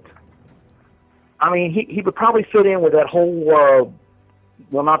wasn't. I mean, he would probably fit in with that whole,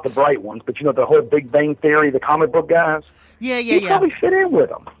 well, not the bright ones, but the whole Big Bang Theory, the comic book guys. Yeah. He'd probably fit in with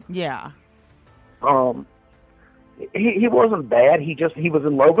them. Yeah. He wasn't bad. He was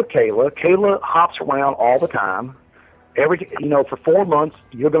in love with Kayla. Kayla hops around all the time. For 4 months,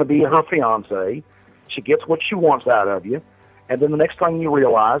 you're going to be her fiance. She gets what she wants out of you. And then the next thing you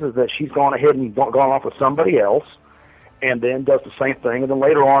realize is that she's gone ahead and gone off with somebody else and then does the same thing. And then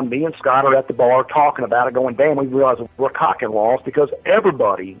later on, me and Scott are at the bar talking about it, going, damn, we realize we're cock-and-balls because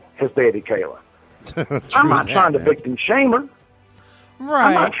everybody has dated Kayla. I'm not trying to victim shame her. Right.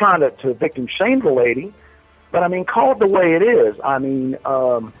 I'm not trying to victim shame the lady. But, I mean, call it the way it is. I mean,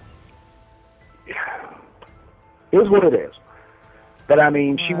 here's what it is. But I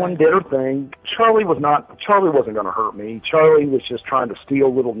mean, she went and did her thing. Charlie wasn't going to hurt me. Charlie was just trying to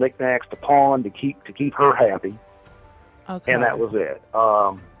steal little knickknacks to pawn to keep her happy. Okay. And that was it.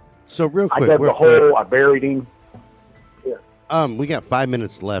 So real quick, I dug the hole. I buried him. Yeah. We got 5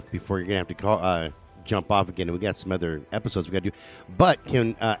 minutes left before you're gonna have to jump off again, and we got some other episodes we got to do. But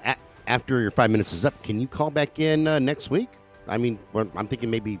can after your 5 minutes is up, can you call back in next week? I mean, I'm thinking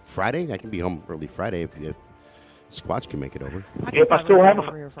maybe Friday. I can be home early Friday if Squatch can make it over. If I still have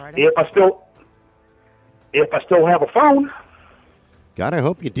a phone. God, I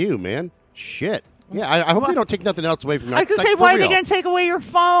hope you do, man. Shit. Yeah, I hope they don't take nothing else away from you. I could say, why are they going to take away your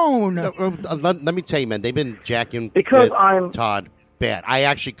phone? No, let me tell you, man. They've been jacking with Todd bad. I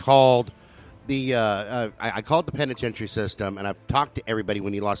actually called I called the penitentiary system, and I've talked to everybody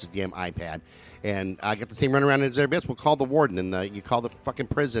when he lost his damn iPad. And I got the same runaround as everybody else. We'll call the warden, and you call the fucking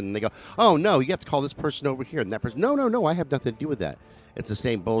prison, and they go, oh, no, you have to call this person over here, and that person. No, I have nothing to do with that. It's the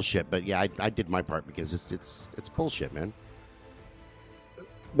same bullshit. But, yeah, I did my part because it's bullshit, man.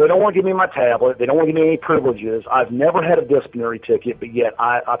 They don't want to give me my tablet. They don't want to give me any privileges. I've never had a disciplinary ticket, but yet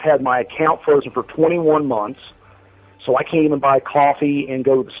I've had my account frozen for 21 months, so I can't even buy coffee and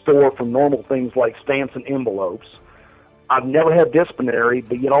go to the store for normal things like stamps and envelopes. I've never had disciplinary,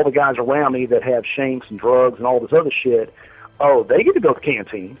 but yet all the guys around me that have shanks and drugs and all this other shit, they get to go to the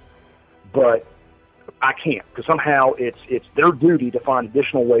canteen, but I can't because somehow it's their duty to find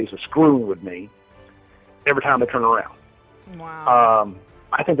additional ways of screwing with me every time they turn around. Wow.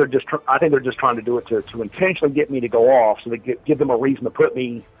 I think they're just trying to do it to intentionally get me to go off, so they give them a reason to put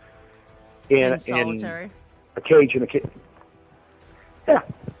me in solitary. A cage in a cage. Yeah.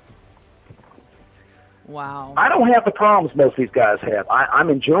 Wow. I don't have the problems most of these guys have. I'm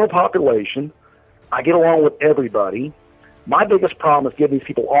in general population. I get along with everybody. My biggest problem is getting these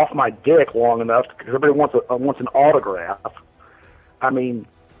people off my dick long enough because everybody wants an autograph. I mean,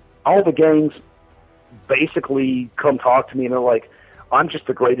 all the gangs basically come talk to me and they're like, I'm just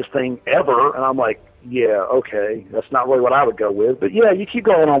the greatest thing ever. And I'm like, yeah, okay, that's not really what I would go with. But yeah, you keep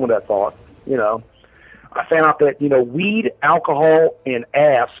going on with that thought, you know. I found out that, you know, weed, alcohol, and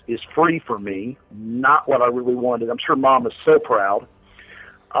ass is free for me, not what I really wanted. I'm sure Mom is so proud.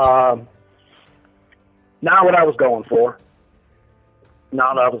 Not what I was going for.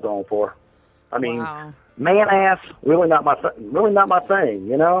 Not what I was going for. I mean, Wow. man ass, really not my thing,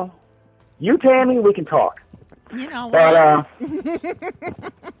 you know. You, Tammy, we can talk. You know But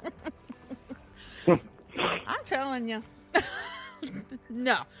I'm telling you.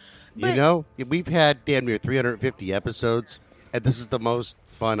 No. You But- know, we've had damn near 350 episodes, and this is the most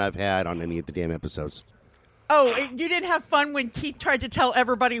fun I've had on any of the damn episodes. Oh, you didn't have fun when Keith tried to tell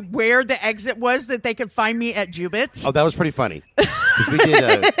everybody where the exit was that they could find me at Jubit's? Oh, that was pretty funny. 'Cause we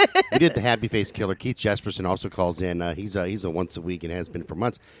did the Happy Face Killer. Keith Jesperson also calls in. He's a once a week and has been for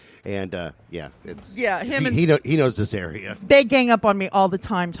months. And it's him and- he knows this area. They gang up on me all the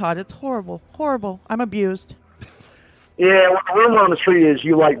time, Todd. It's horrible. Horrible. I'm abused. yeah, well, the rumor on the street is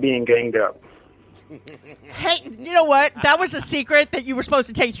you like being ganged up. Hey, you know what? That was a secret that you were supposed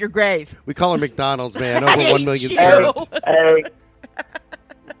to take to your grave. We call her McDonald's, man. Over hate 1 million you. served. Hey,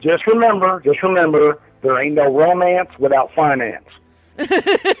 just remember, there ain't no romance without finance.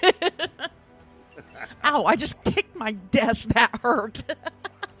 Ow, I just kicked my desk. That hurt.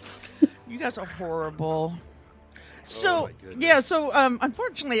 You guys are horrible. So, my goodness. yeah, so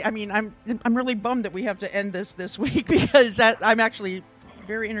unfortunately, I mean, I'm really bummed that we have to end this week because I'm actually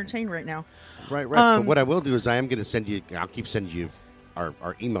very entertained right now. Right. But what I will do is I am going to send you. I'll keep sending you our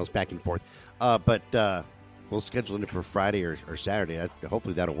emails back and forth. But we'll schedule it for Friday or Saturday.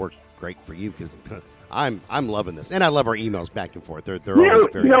 Hopefully that'll work great for you because I'm loving this, and I love our emails back and forth. They're always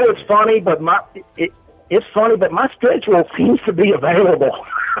very. You know, it's funny, but it's funny, but my schedule seems to be available.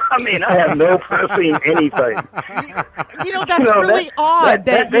 I mean, I have no pressing anything. You know, that's You know, really odd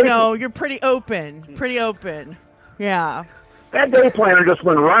that, that- you know, you're pretty open. Pretty open. Yeah. That day planner just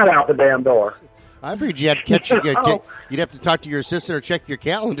went right out the damn door. I figured you had to catch. You'd have to talk to your assistant or check your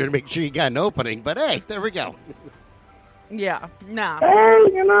calendar to make sure you got an opening. But hey, there we go. Yeah. Nah. Hey,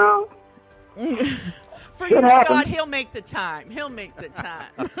 you know. For you, It happens. Scott, he'll make the time. He'll make the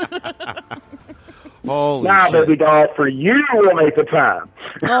time. Holy Nah, shit. baby doll, for you will make the time.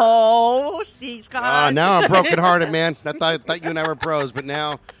 Oh, see, Scott. Now I'm brokenhearted, man. I thought you and I were pros, but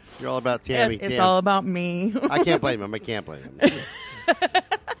now you're all about Tammy. It's Damn. all about me. I can't blame him. I can't blame him.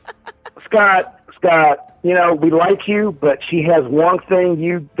 Scott, you know, we like you, but she has one thing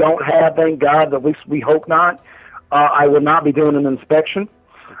you don't have, thank God, at least we hope not. I will not be doing an inspection.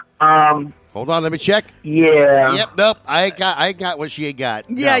 Hold on, let me check. Yeah. Yep, nope. I got what she got.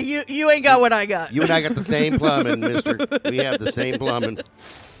 Yeah, No. you ain't got what I got. You and I got the same plumbing, mister. We have the same plumbing.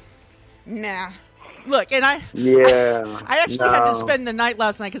 Nah. Look, and I Yeah. actually had to No. spend the night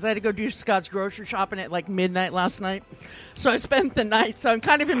last night because I had to go do Scott's grocery shopping at like midnight last night. So I spent the night. So I'm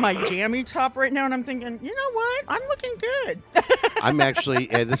kind of in my jammy top right now, and I'm thinking, you know what? I'm looking good. I'm actually,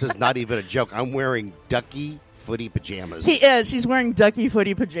 and this is not even a joke, I'm wearing ducky footy pajamas. He is. He's wearing ducky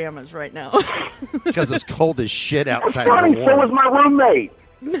footy pajamas right now. Because it's cold as shit It's outside. funny, and so warm. is my roommate.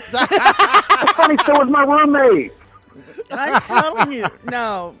 It's funny, so is my roommate. I'm telling you.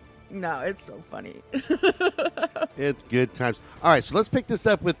 No, it's so funny. It's good times. All right, so let's pick this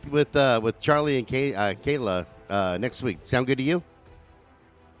up with Charlie and Kayla next week. Sound good to you?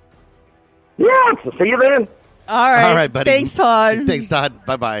 Yeah, so see you then. All right. All right, buddy. Thanks, Todd. Thanks, Todd.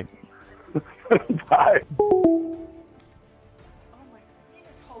 Bye-bye. Bye.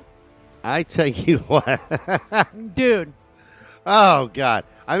 I tell you what. Dude. Oh, God.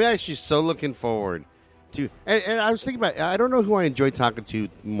 I'm actually so looking forward to... And I was thinking about... I don't know who I enjoy talking to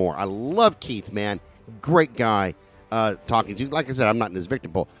more. I love Keith, man. Great guy talking to. Like I said, I'm not in his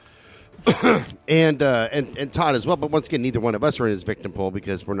victim pool. and Todd as well. But once again, neither one of us are in his victim pool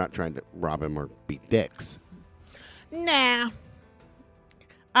because we're not trying to rob him or beat dicks. Nah.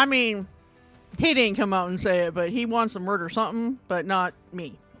 I mean, he didn't come out and say it, but he wants to murder something, but not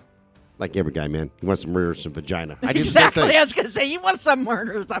me. Like every guy, man. He wants to murder some vagina. I did Exactly. the same I thing. was going to say, he wants some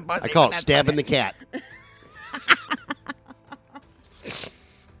murder. Some pussy, I call it that's stabbing funny. the cat.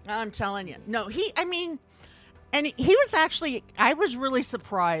 I'm telling you. No, and he was actually, I was really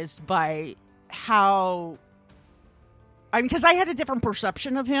surprised by how, because I had a different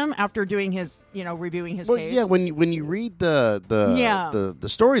perception of him after doing his, reviewing his Well, case. yeah, when you read the Yeah.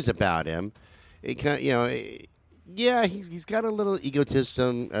 stories about him, it kind of, yeah, he's got a little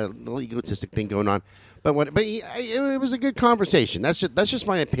egotistic thing going on. But it was a good conversation. That's just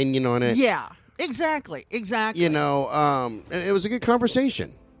my opinion on it. Yeah, exactly. It was a good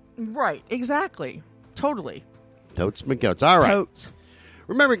conversation. Right, exactly. Totally. Totes McGoats. All right. Totes.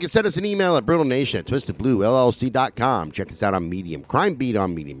 Remember, you can send us an email at BrittleNation@twistedblueLLC.com. Check us out on Medium, Crime Beat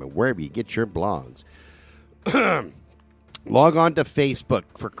on Medium, and wherever you get your blogs. Log on to Facebook,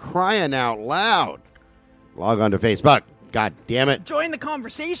 for crying out loud. Log on to Facebook. God damn it. Join the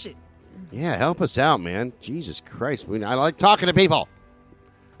conversation. Yeah, help us out, man. Jesus Christ. I like talking to people.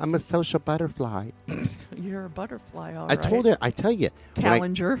 I'm a social butterfly. You're a butterfly, all I right. tell you.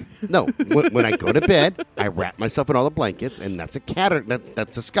 Callinger. When I go to bed, I wrap myself in all the blankets, and that's a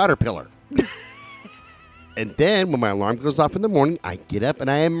scatterpillar. And then, when my alarm goes off in the morning, I get up and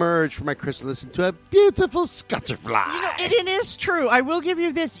I emerge from my chrysalis into a beautiful scutterfly. It is true. I will give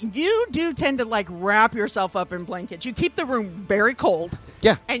you this. You do tend to, wrap yourself up in blankets. You keep the room very cold.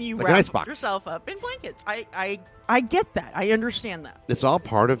 Yeah, and you like wrap an icebox. yourself up in blankets. I get that. I understand that. It's all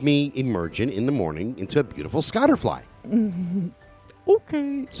part of me emerging in the morning into a beautiful scatterfly. Mm-hmm.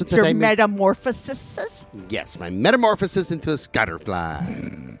 Okay. So your metamorphosis? Yes, my metamorphosis into a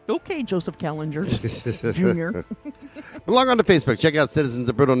scatterfly. Okay, Joseph Callinger Jr. Log on to Facebook. Check out Citizens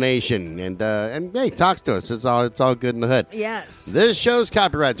of Brutal Nation. And hey, talk to us. It's all good in the hood. Yes. This show's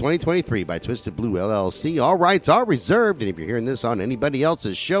copyright 2023 by Twisted Blue LLC. All rights are reserved. And if you're hearing this on anybody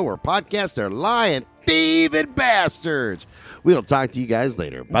else's show or podcast, they're lying, thieving bastards. We'll talk to you guys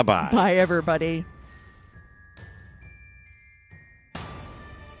later. Bye-bye. Bye, everybody.